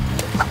top.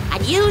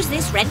 And use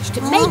this wrench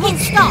to make it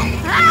stop.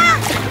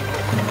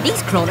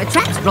 These crawler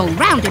tracks roll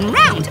round and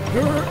round.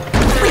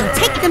 We'll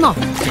take them off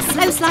to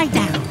slow slide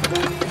down.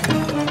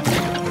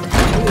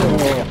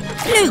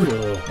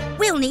 Blue,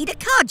 we'll need a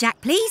car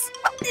jack, please.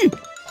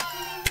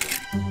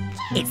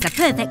 It's the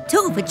perfect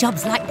tool for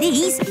jobs like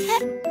these.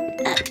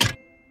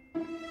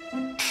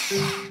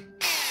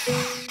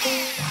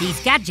 These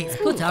gadgets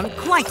put on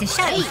quite a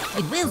show.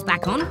 With wheels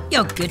back on,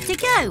 you're good to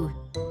go.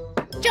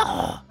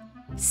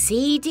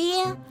 See,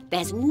 dear?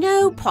 There's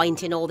no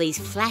point in all these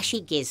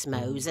flashy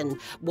gizmos and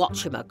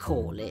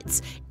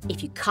whatchamacallits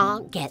if you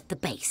can't get the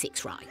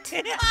basics right.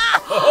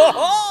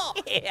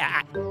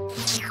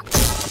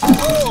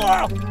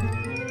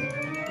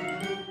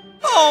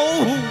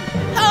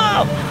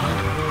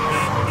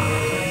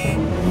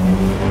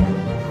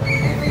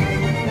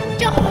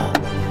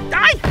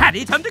 I had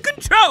it under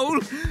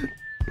control.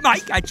 My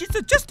gadgets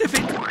are just a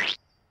bit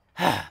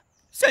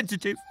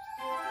sensitive.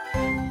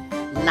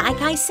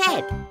 Like I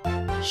said,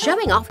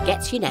 showing off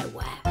gets you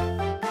nowhere.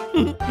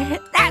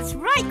 That's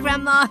right,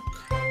 Grandma.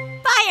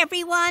 Bye,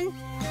 everyone.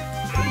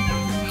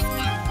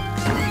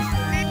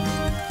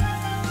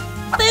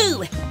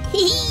 Boo!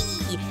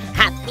 Hee-hee!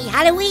 Happy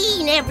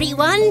Halloween,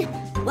 everyone!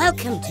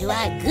 Welcome to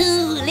our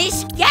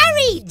ghoulish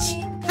garage!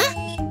 Huh?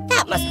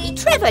 That must be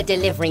Trevor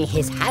delivering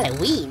his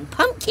Halloween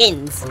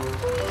pumpkins.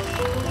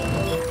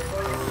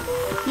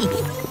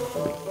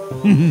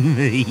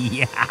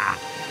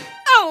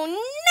 Oh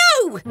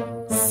no!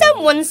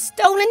 Someone's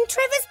stolen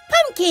Trevor's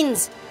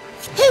pumpkins!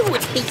 Who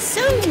would be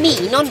so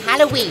mean on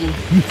Halloween?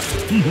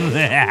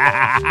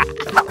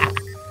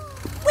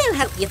 We'll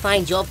help you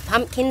find your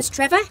pumpkins,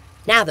 Trevor.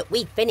 Now that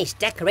we've finished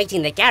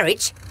decorating the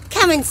garage,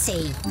 come and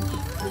see.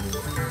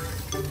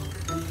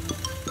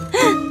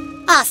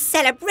 Our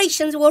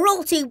celebrations were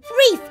all too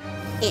brief.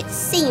 It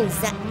seems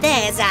that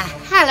there's a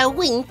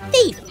Halloween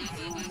thief.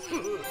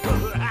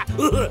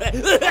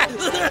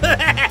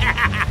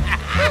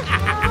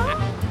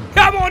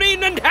 Come on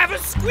in and have a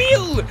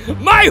squeal!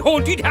 My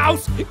haunted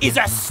house is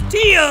a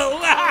steal!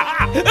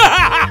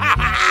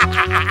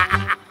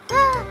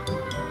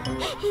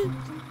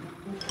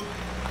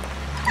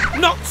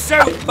 Not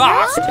so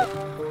fast!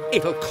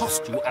 It'll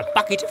cost you a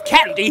bucket of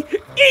candy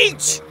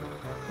each!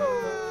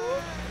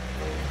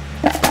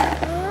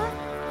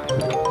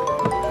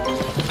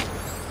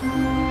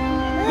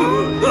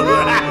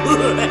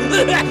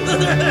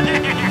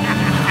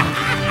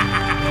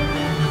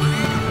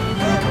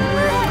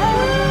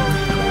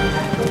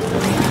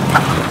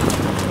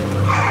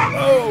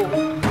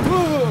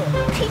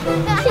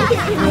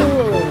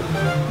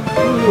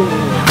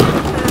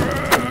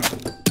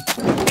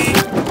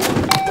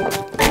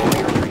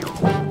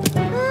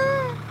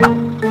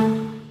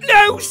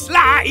 No,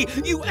 Sly!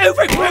 You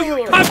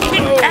overgrown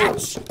pumpkin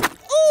patch!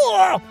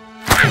 Oh!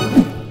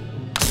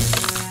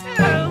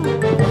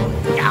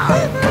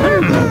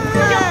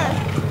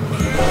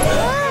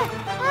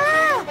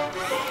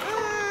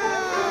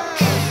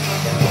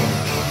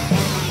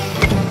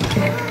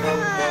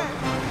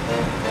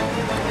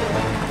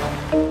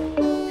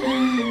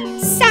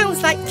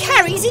 Sounds like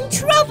Carrie's in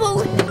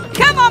trouble.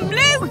 Come on,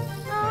 Blue.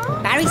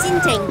 Barry's in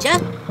danger.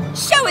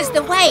 Show us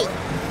the way.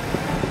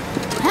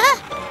 Huh?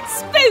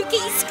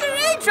 Spooky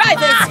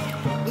screwdrivers.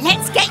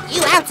 Let's get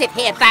you out of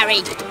here,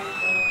 Barry.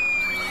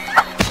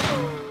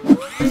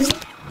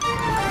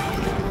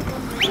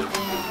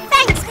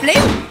 Thanks,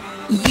 Blue.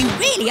 You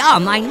really are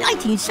my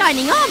knight in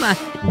shining armour.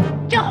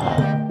 Go,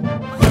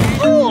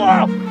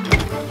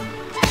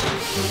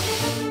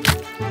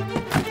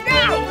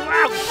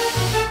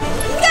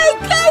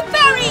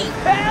 Barry!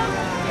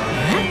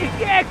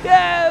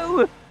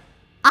 Gecko!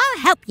 I'll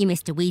help you,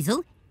 Mr.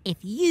 Weasel, if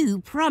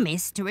you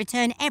promise to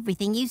return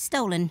everything you've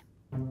stolen.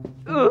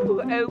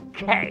 Oh,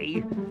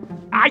 okay.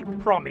 I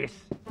promise.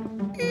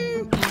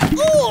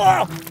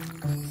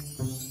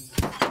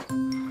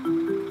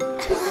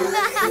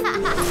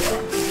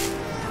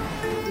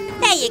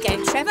 There you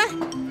go, Trevor.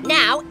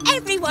 Now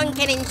everyone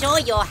can enjoy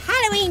your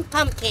Halloween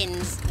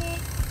pumpkins.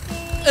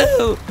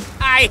 Oh,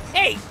 I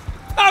hate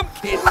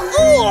pumpkins.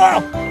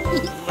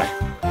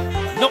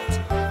 Not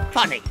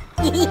funny.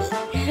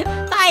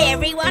 Bye,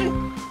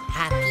 everyone.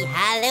 Happy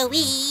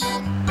Halloween.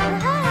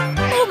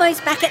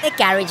 Almost back at the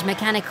garage,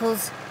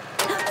 Mechanicals.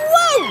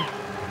 Whoa!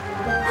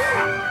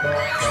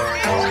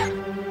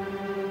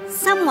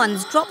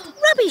 Someone's dropped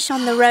rubbish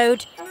on the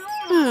road.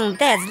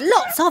 There's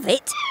lots of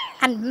it.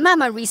 And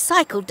Mama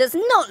Recycle does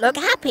not look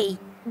happy.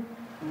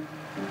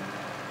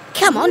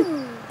 Come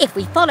on. If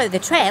we follow the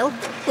trail,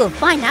 we'll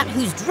find out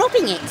who's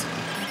dropping it.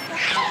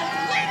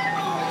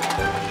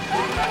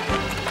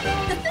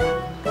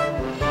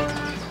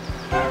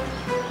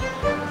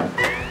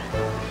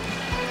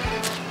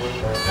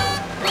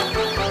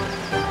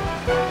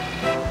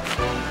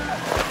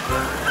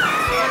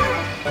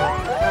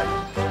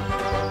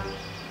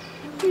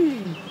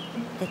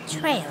 The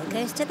trail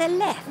goes to the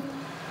left.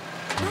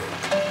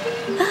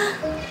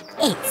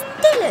 It's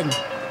Dylan,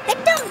 the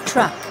dump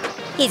truck.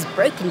 His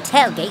broken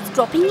tailgate's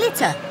dropping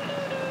litter.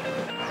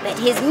 But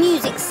his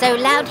music's so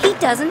loud he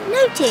doesn't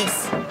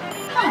notice.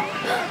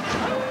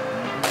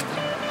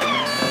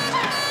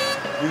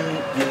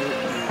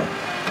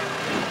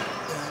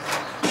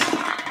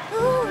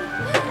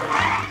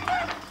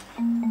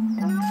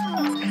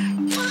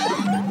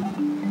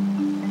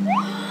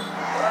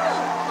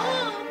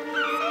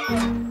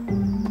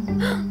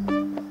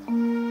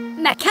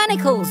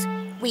 Mechanicals!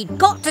 We've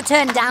got to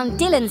turn down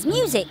Dylan's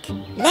music.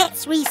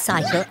 Let's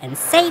recycle and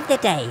save the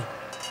day.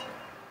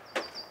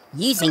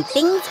 Using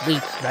things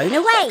we've thrown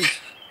away.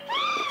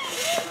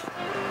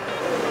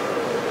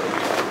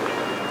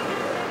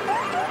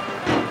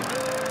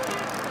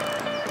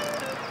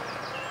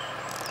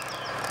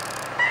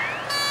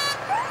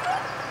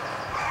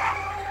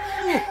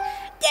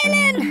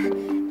 Dylan!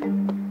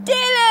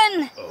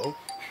 Dylan! Oh?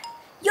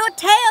 Your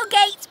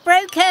tailgate's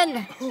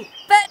broken.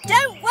 But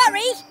don't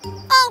worry,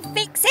 I'll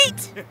fix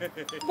it.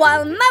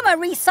 While Mama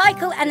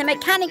Recycle and the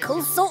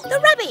Mechanicals sort the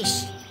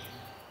rubbish.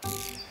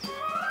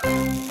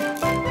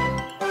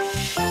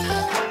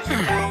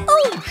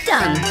 All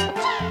done.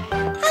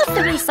 How's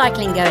the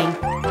recycling going?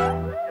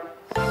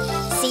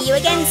 See you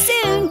again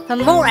soon for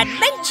more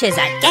adventures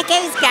at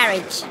Gecko's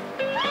Garage.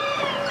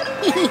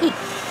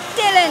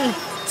 Dylan,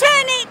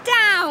 turn it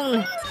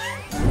down.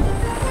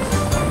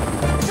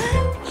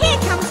 Here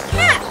comes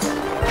Cat.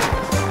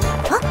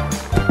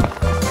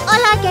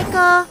 Hola,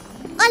 Gecko.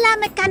 Hola,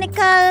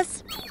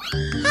 Mechanicals.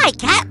 Hi,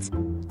 Cat.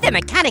 The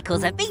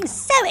Mechanicals have been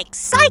so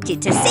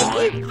excited to see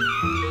you.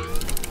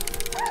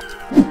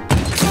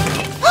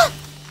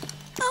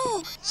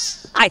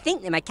 I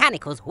think the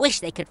mechanicals wish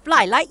they could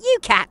fly like you,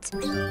 Cat.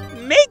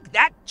 Make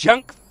that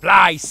junk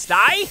fly,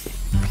 Sly.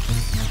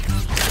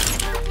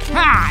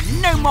 Ah,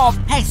 no more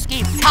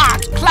pesky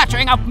parts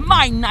cluttering up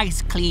my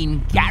nice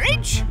clean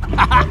garage.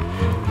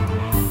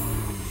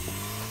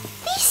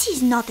 This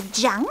is not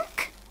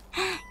junk.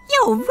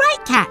 You're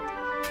right, Cat.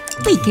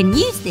 We can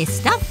use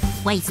this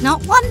stuff. Waste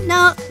not, want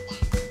not.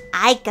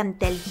 I can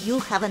tell you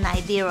have an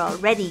idea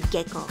already,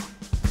 Gecko.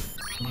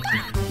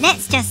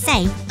 Let's just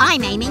say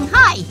I'm aiming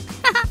high.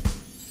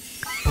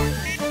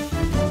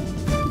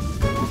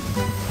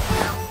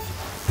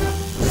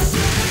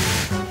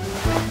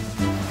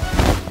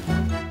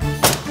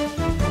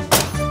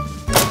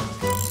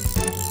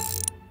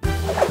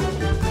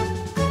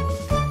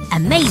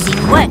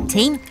 Amazing work,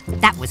 team.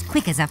 That was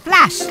quick as a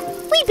flash.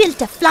 We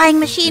built a flying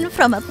machine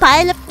from a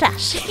pile of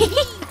trash.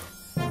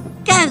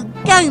 Go,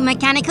 go,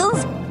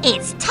 mechanicals.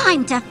 It's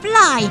time to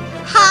fly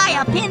high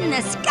up in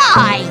the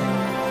sky.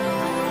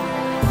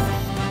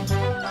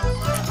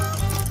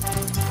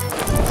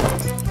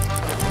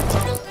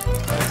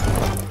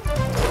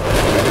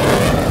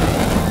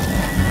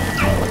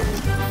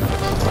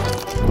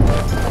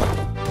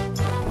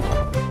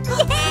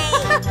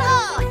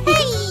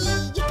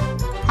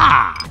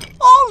 Ah,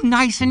 all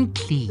nice and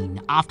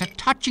clean after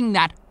touching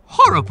that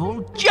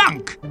horrible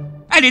junk.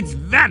 And it's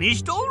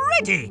vanished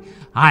already.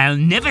 I'll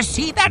never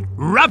see that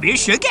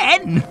rubbish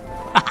again.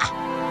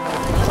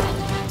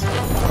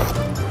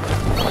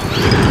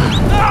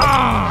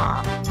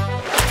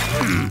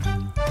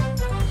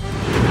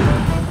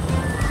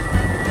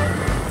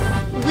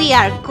 We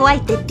are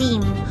quite a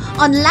team,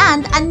 on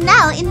land and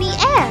now in the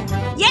air.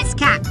 Yes,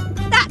 Cat,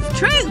 that's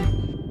true.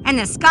 And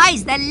the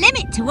sky's the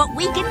limit to what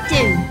we can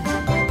do.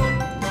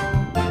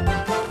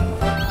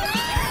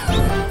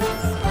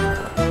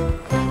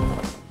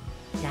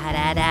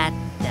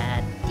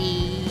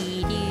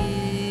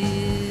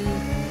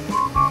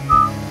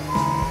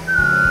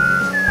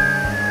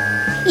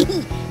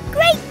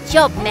 Great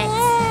job, Max.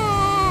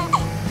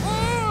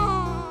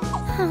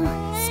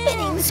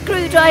 Spinning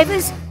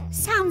screwdrivers.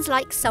 Sounds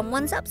like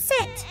someone's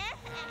upset.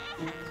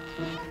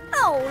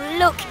 Oh,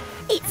 look.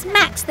 It's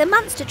Max the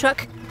monster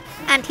truck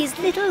and his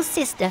little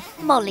sister,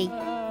 Molly.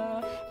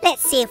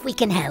 Let's see if we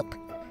can help.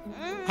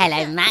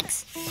 Hello,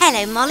 Max.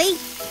 Hello, Molly.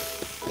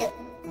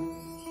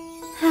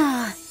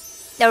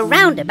 The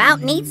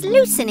roundabout needs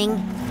loosening.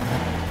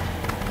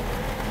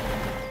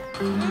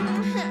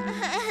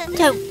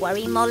 Don't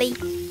worry, Molly.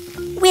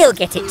 We'll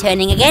get it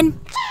turning again.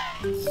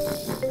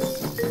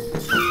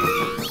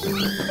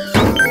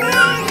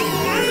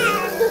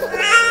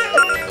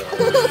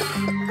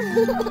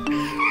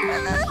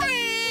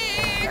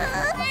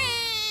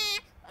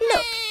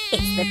 Look,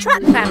 it's the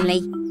truck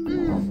family.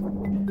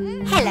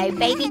 Hello,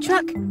 baby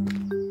truck.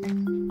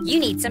 You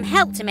need some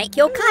help to make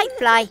your kite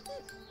fly.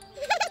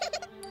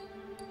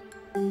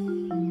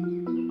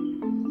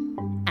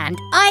 And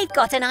I've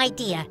got an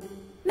idea.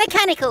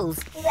 Mechanicals.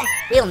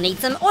 We'll need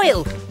some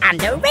oil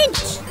and a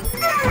wrench.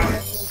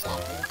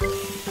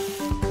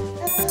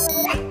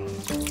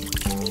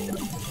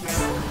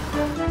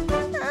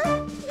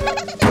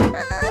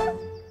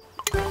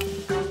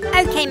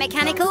 Okay,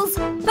 mechanicals,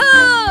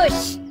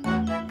 push!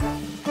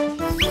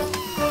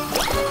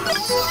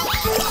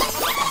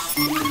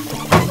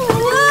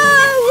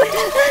 Whoa!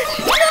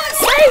 Not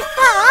so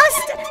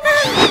fast!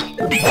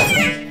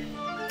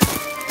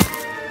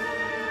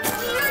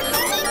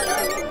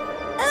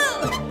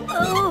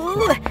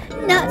 Oh,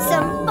 nuts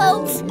and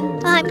bolts.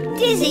 I'm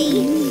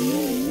dizzy.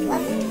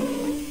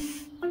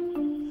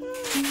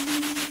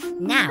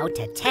 Now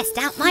to test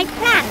out my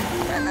plan.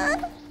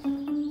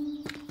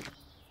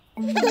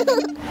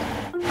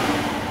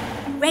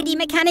 Ready,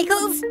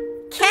 mechanicals?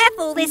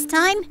 Careful this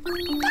time.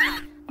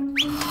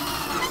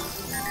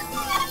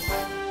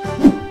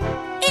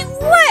 It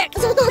worked!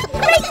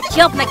 Great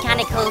job,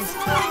 mechanicals.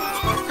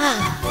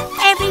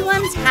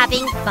 Everyone's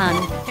having fun.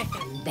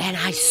 Then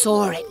I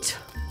saw it,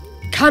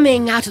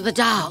 coming out of the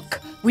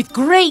dark with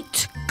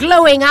great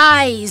glowing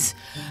eyes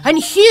and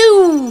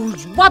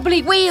huge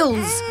wobbly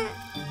wheels.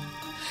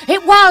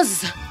 It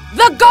was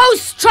the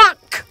ghost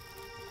truck!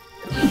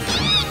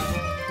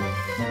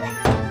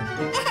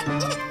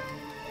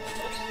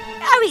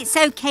 Oh, it's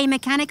okay,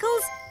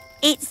 mechanicals.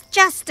 It's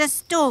just a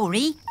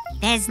story.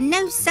 There's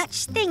no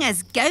such thing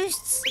as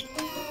ghosts.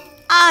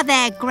 Are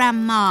there,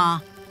 Grandma?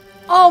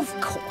 Of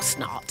course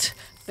not.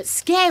 But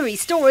scary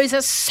stories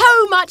are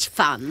so much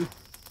fun.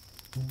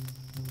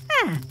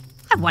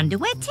 I wonder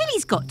where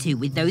Tilly's got to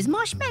with those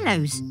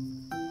marshmallows.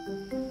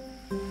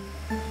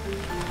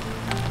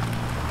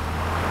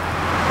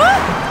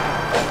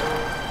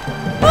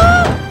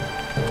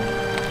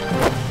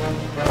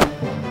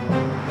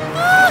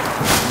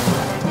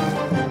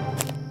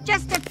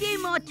 Just a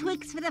few more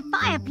twigs for the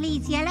fire,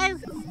 please, Yellow.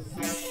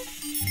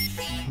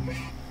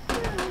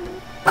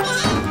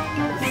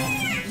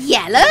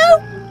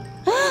 Yellow?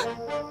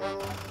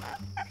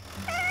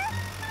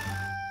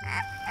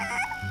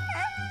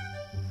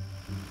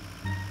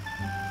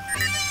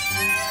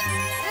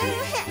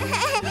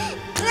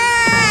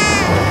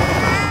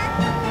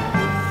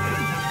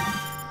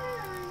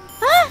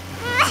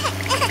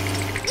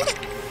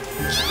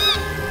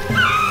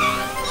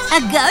 A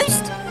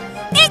ghost?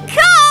 It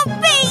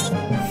can't be!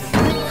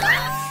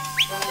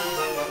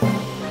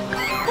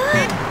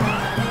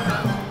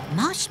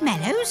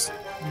 Marshmallows?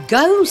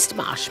 Ghost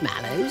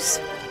marshmallows?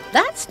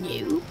 That's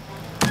new.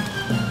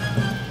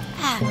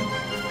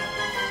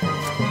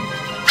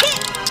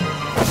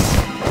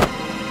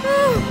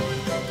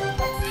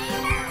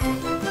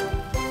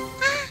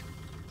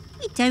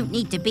 We don't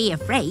need to be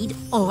afraid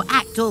or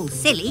act all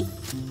silly,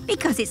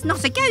 because it's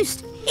not a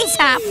ghost, it's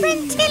our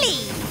friend Tilly.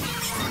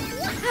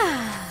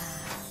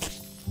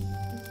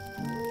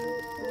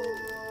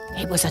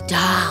 It was a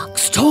dark,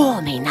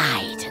 stormy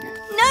night and...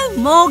 No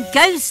more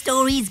ghost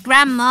stories,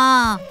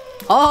 Grandma.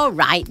 All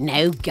right,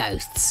 no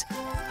ghosts.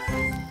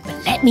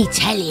 But let me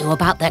tell you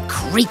about the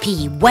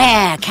creepy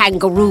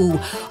were-kangaroo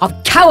of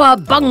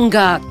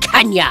Cowabunga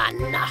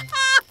Canyon.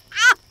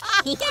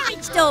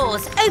 Garage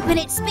doors, open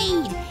at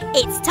speed.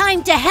 It's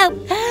time to help.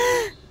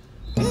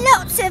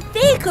 Lots of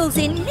vehicles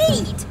in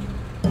need.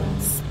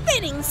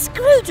 Spinning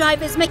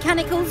screwdrivers,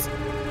 mechanicals.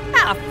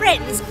 Our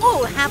friends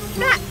all have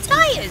flat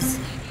tyres.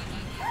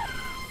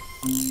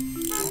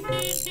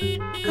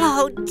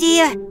 Oh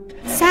dear,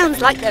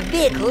 sounds like the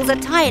vehicles are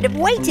tired of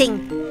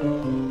waiting.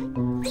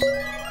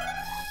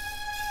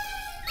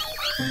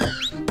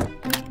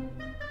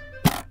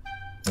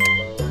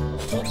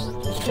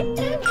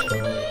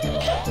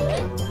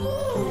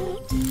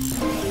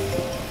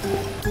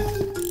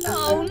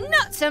 Oh,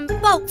 nuts and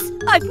bolts!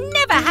 I've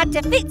never had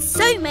to fit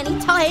so many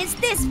tyres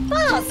this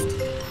fast.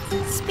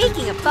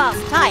 Speaking of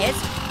fast tyres,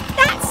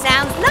 that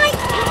sounds like...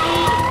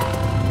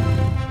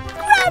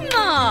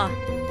 Grandma!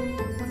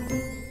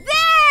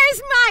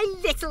 There's my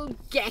little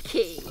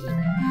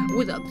Gecko,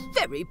 with a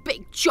very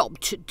big job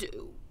to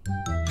do.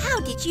 How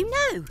did you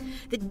know?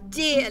 The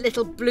dear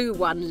little blue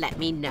one let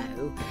me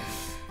know.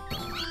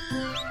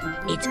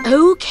 It's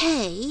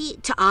okay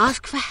to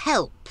ask for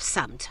help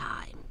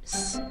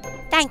sometimes.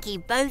 Thank you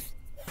both.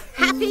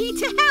 Happy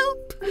to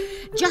help,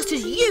 just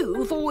as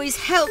you've always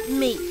helped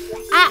me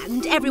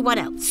and everyone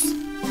else.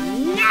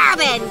 Now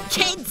then,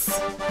 kids,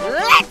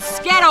 let's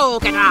get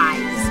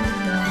organised.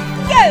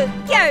 Go,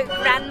 go,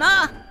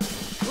 Grandma!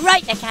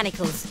 Right,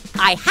 mechanicals,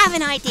 I have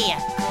an idea.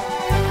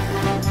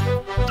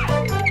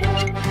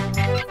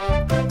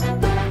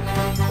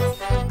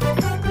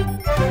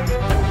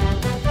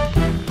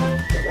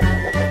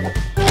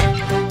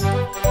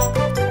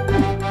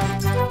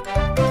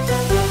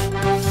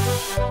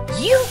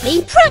 You've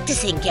been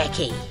practising,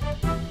 Gecko.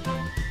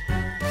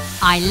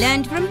 I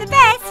learned from the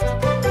best.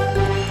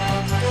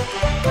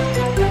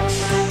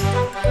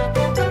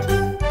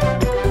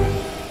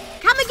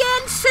 Come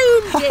again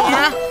soon,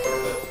 dear.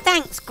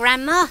 Thanks,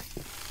 Grandma.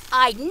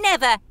 I'd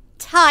never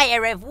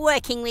tire of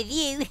working with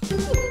you.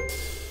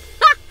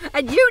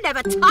 And you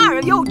never tire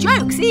of your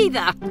jokes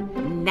either.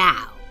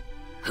 Now,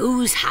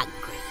 who's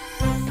hungry?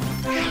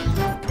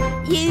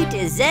 You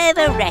deserve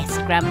a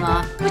rest,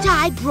 Grandma. But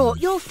I brought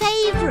your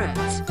favourite,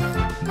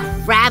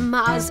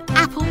 Grandma's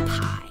apple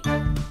pie.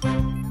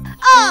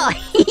 Oh,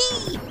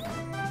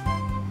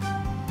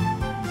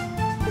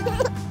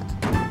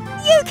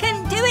 you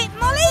can do it,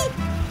 Molly.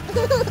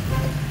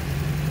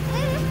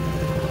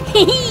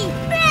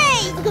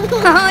 Hooray!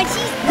 Oh,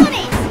 she's done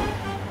it.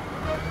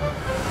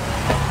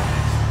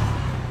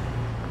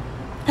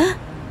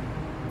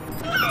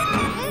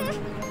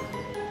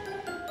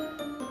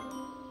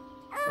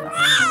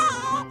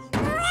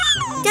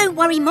 Don't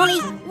worry,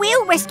 Molly.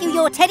 We'll rescue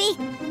your teddy.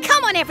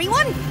 Come on,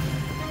 everyone.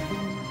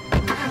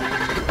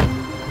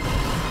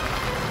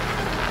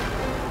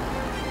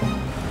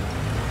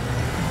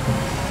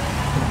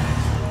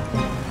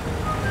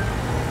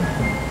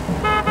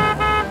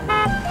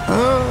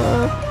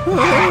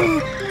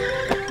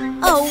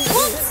 Oh,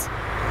 whoops!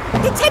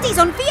 The teddy's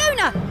on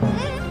Fiona.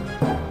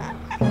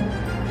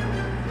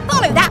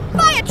 Follow that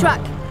fire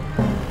truck.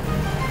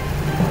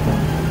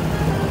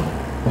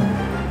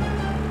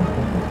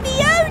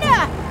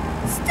 Fiona!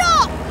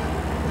 Stop!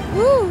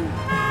 Ooh,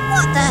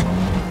 what the?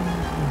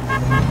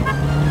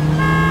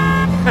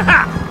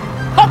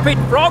 Hop it,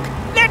 Frog!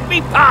 Let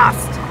me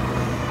past!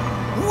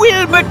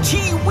 Wilbur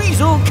T.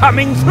 Weasel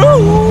coming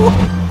through!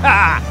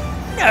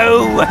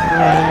 No!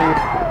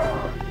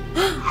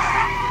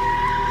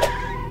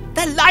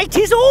 The light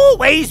is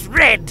always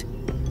red!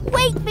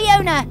 Wait,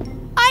 Fiona!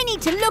 I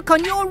need to look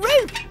on your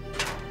roof.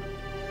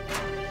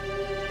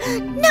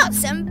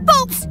 Nuts and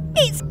bolts!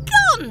 It's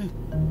gone!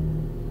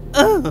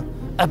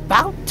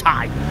 About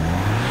time.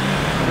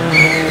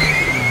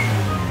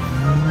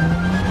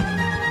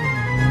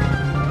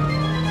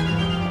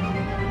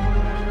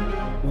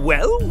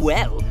 Well,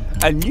 well,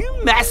 a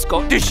new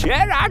mascot to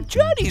share our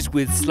journeys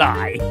with,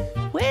 Sly.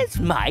 Where's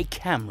my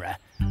camera?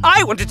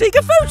 I want to take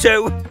a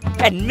photo.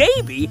 And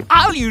maybe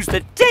I'll use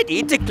the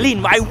teddy to clean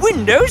my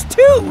windows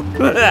too.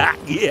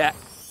 Yeah.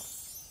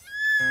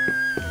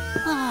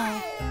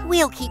 Oh,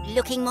 we'll keep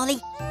looking, Molly.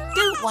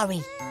 Don't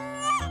worry.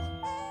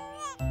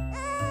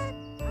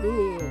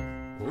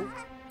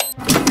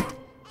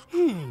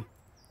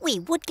 We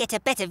would get a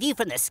better view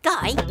from the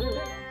sky.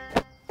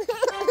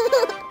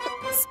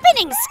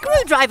 Spinning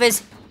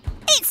screwdrivers!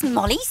 It's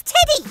Molly's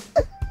teddy!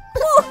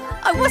 Oh,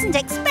 I wasn't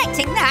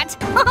expecting that.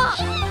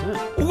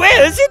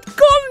 Where's it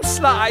gone,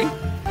 Sly?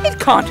 It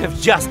can't have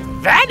just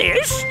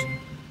vanished.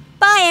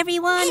 Bye,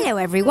 everyone. Hello,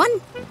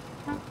 everyone.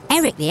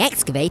 Eric the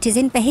excavator's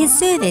in for his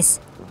service.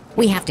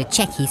 We have to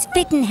check he's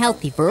fit and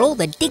healthy for all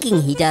the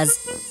digging he does.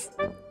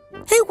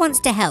 Who wants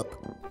to help?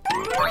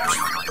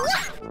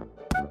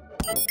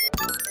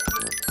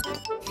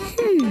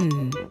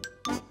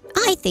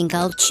 I think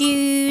I'll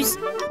choose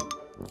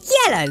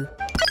yellow.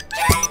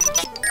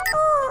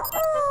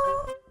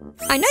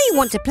 I know you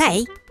want to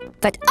play,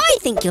 but I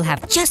think you'll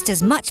have just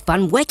as much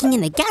fun working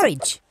in the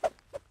garage.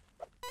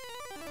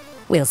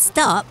 We'll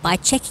start by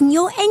checking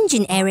your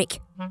engine, Eric.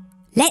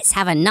 Let's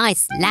have a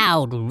nice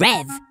loud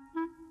rev.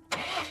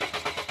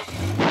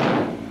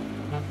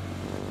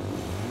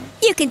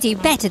 You can do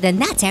better than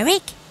that,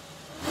 Eric.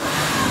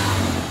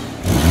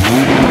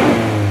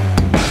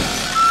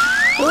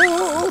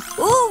 Ooh,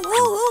 ooh,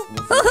 ooh,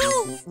 ooh,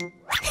 ooh.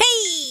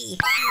 Hey!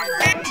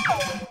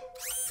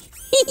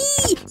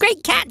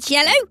 Great catch,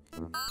 Yellow.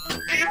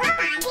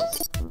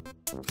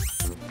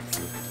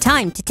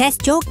 Time to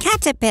test your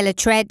caterpillar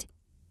tread.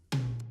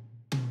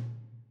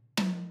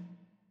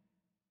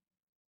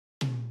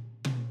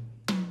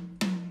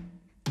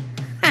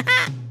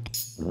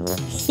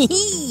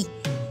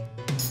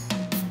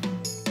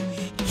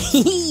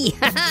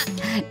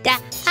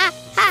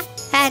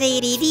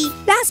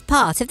 That's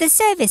part of the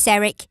service,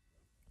 Eric.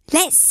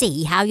 Let's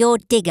see how your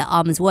digger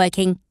arm's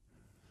working.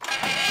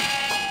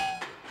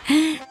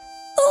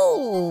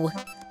 Oh!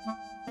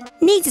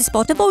 Needs a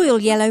spot of oil,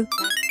 Yellow.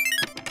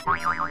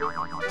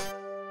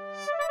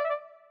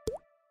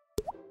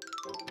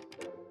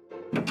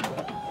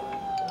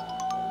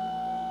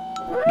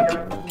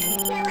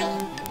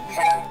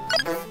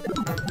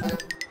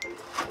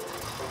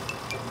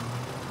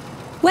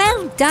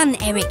 Well done,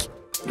 Eric.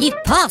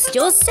 You've passed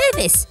your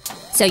service,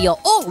 so you're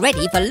all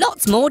ready for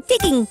lots more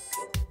digging.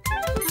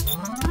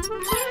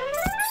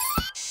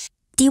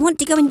 Do you want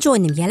to go and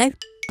join them, Yellow?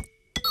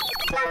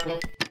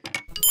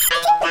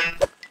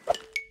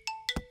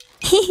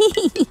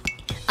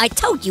 I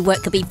told you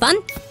work could be fun.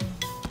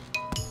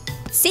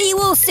 See you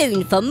all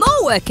soon for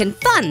more work and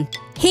fun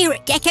here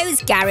at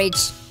Gecko's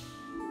Garage.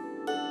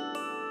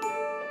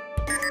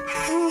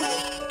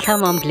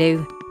 Come on,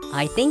 Blue.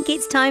 I think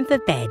it's time for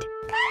bed.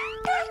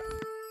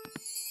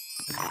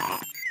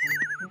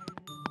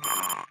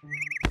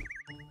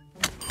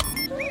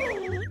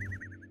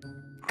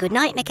 Good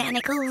night,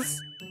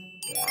 Mechanicals.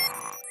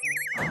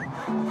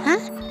 Huh?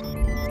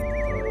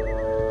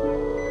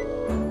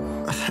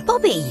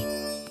 Bobby,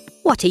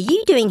 what are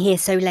you doing here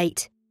so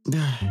late?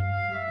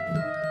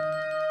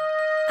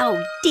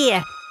 Oh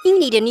dear, you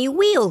need a new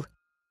wheel.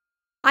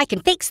 I can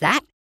fix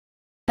that,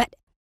 but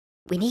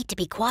we need to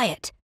be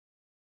quiet.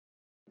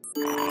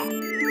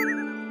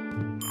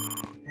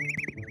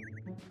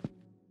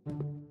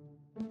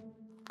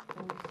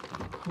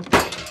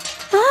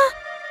 Huh?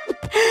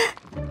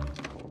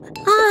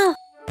 Ah!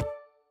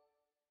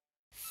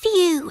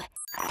 Phew!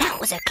 That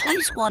was a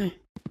close one.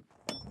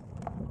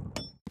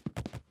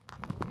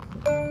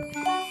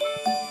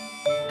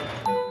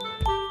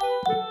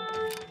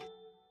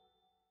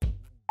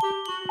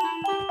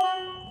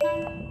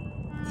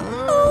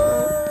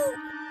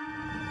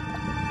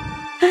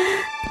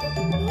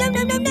 No,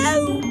 no, no,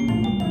 no!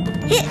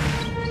 Hit!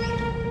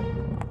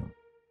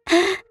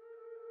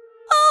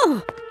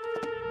 Oh!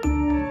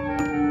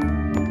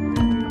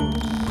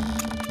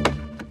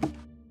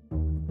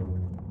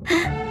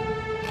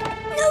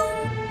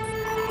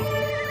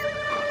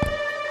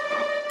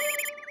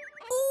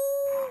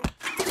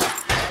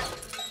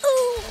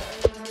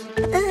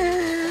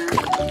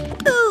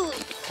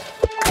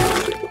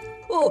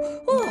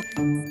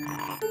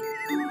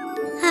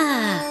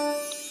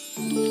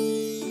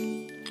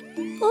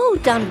 All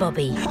done,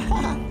 Bobby.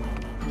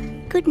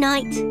 Good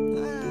night.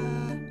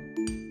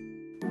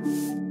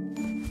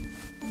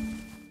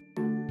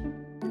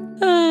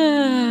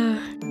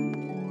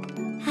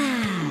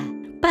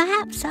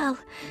 Perhaps I'll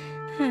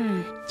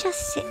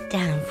just sit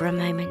down for a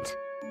moment.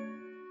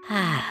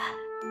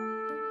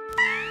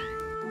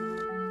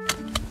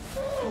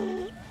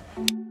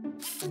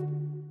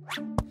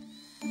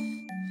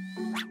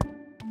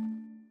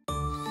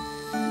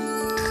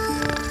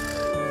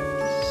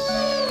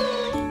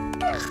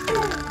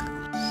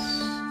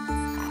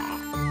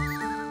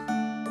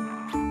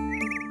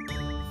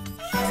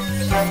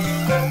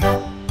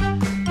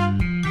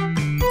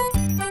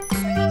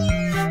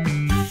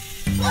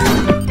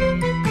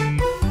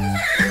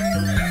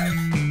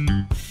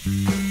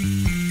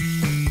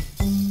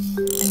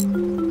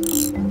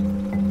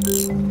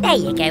 There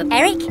you go,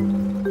 Eric.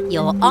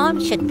 Your arm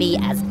should be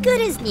as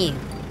good as new.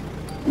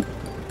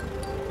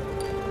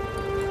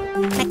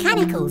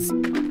 Mechanicals,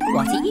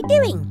 what are you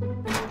doing?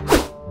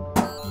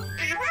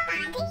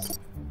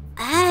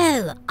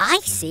 Oh, I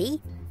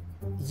see.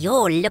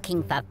 You're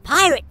looking for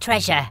pirate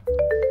treasure.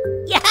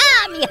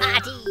 Yaha, me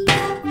hearty!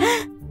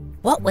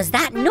 What was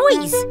that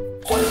noise?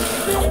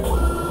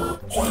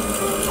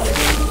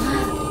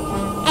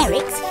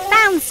 Eric's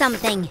found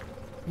something.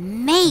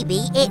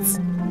 Maybe it's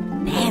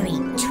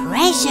buried treasure.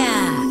 treasure.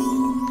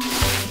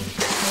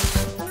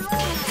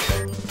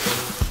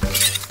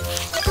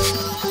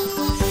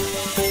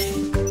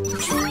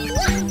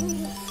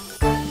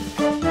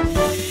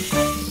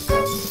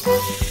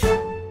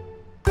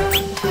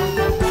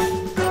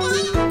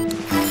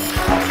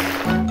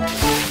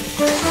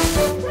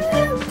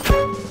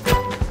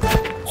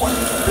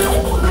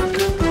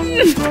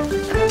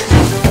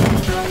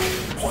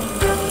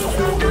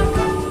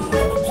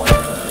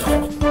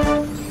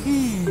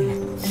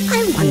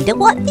 I wonder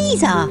what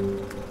these are.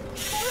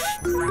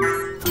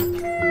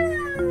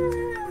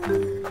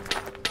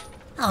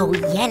 Oh,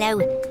 yellow.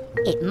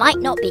 It might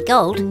not be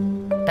gold,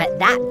 but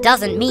that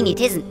doesn't mean it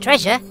isn't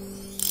treasure.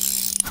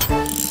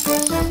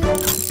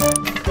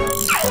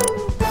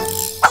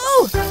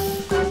 Oh!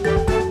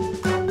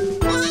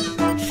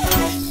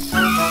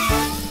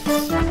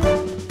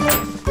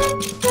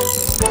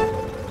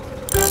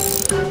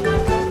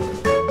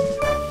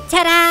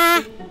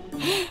 Ta-da!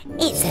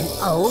 It's an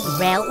old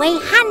railway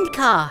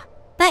handcar.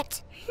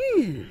 But,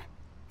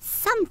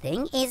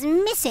 something is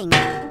missing.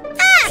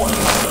 Ah!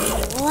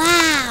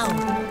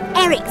 Wow!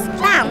 Eric's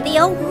found the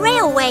old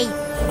railway.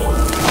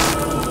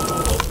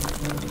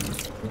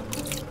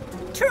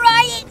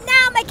 Try it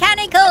now,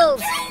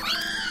 mechanicals!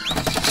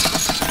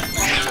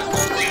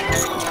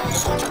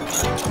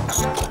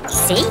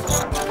 See?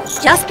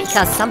 Just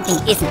because something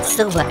isn't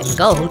silver and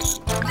gold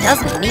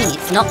doesn't mean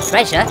it's not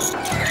treasure.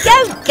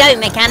 Go, go,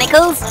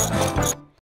 mechanicals!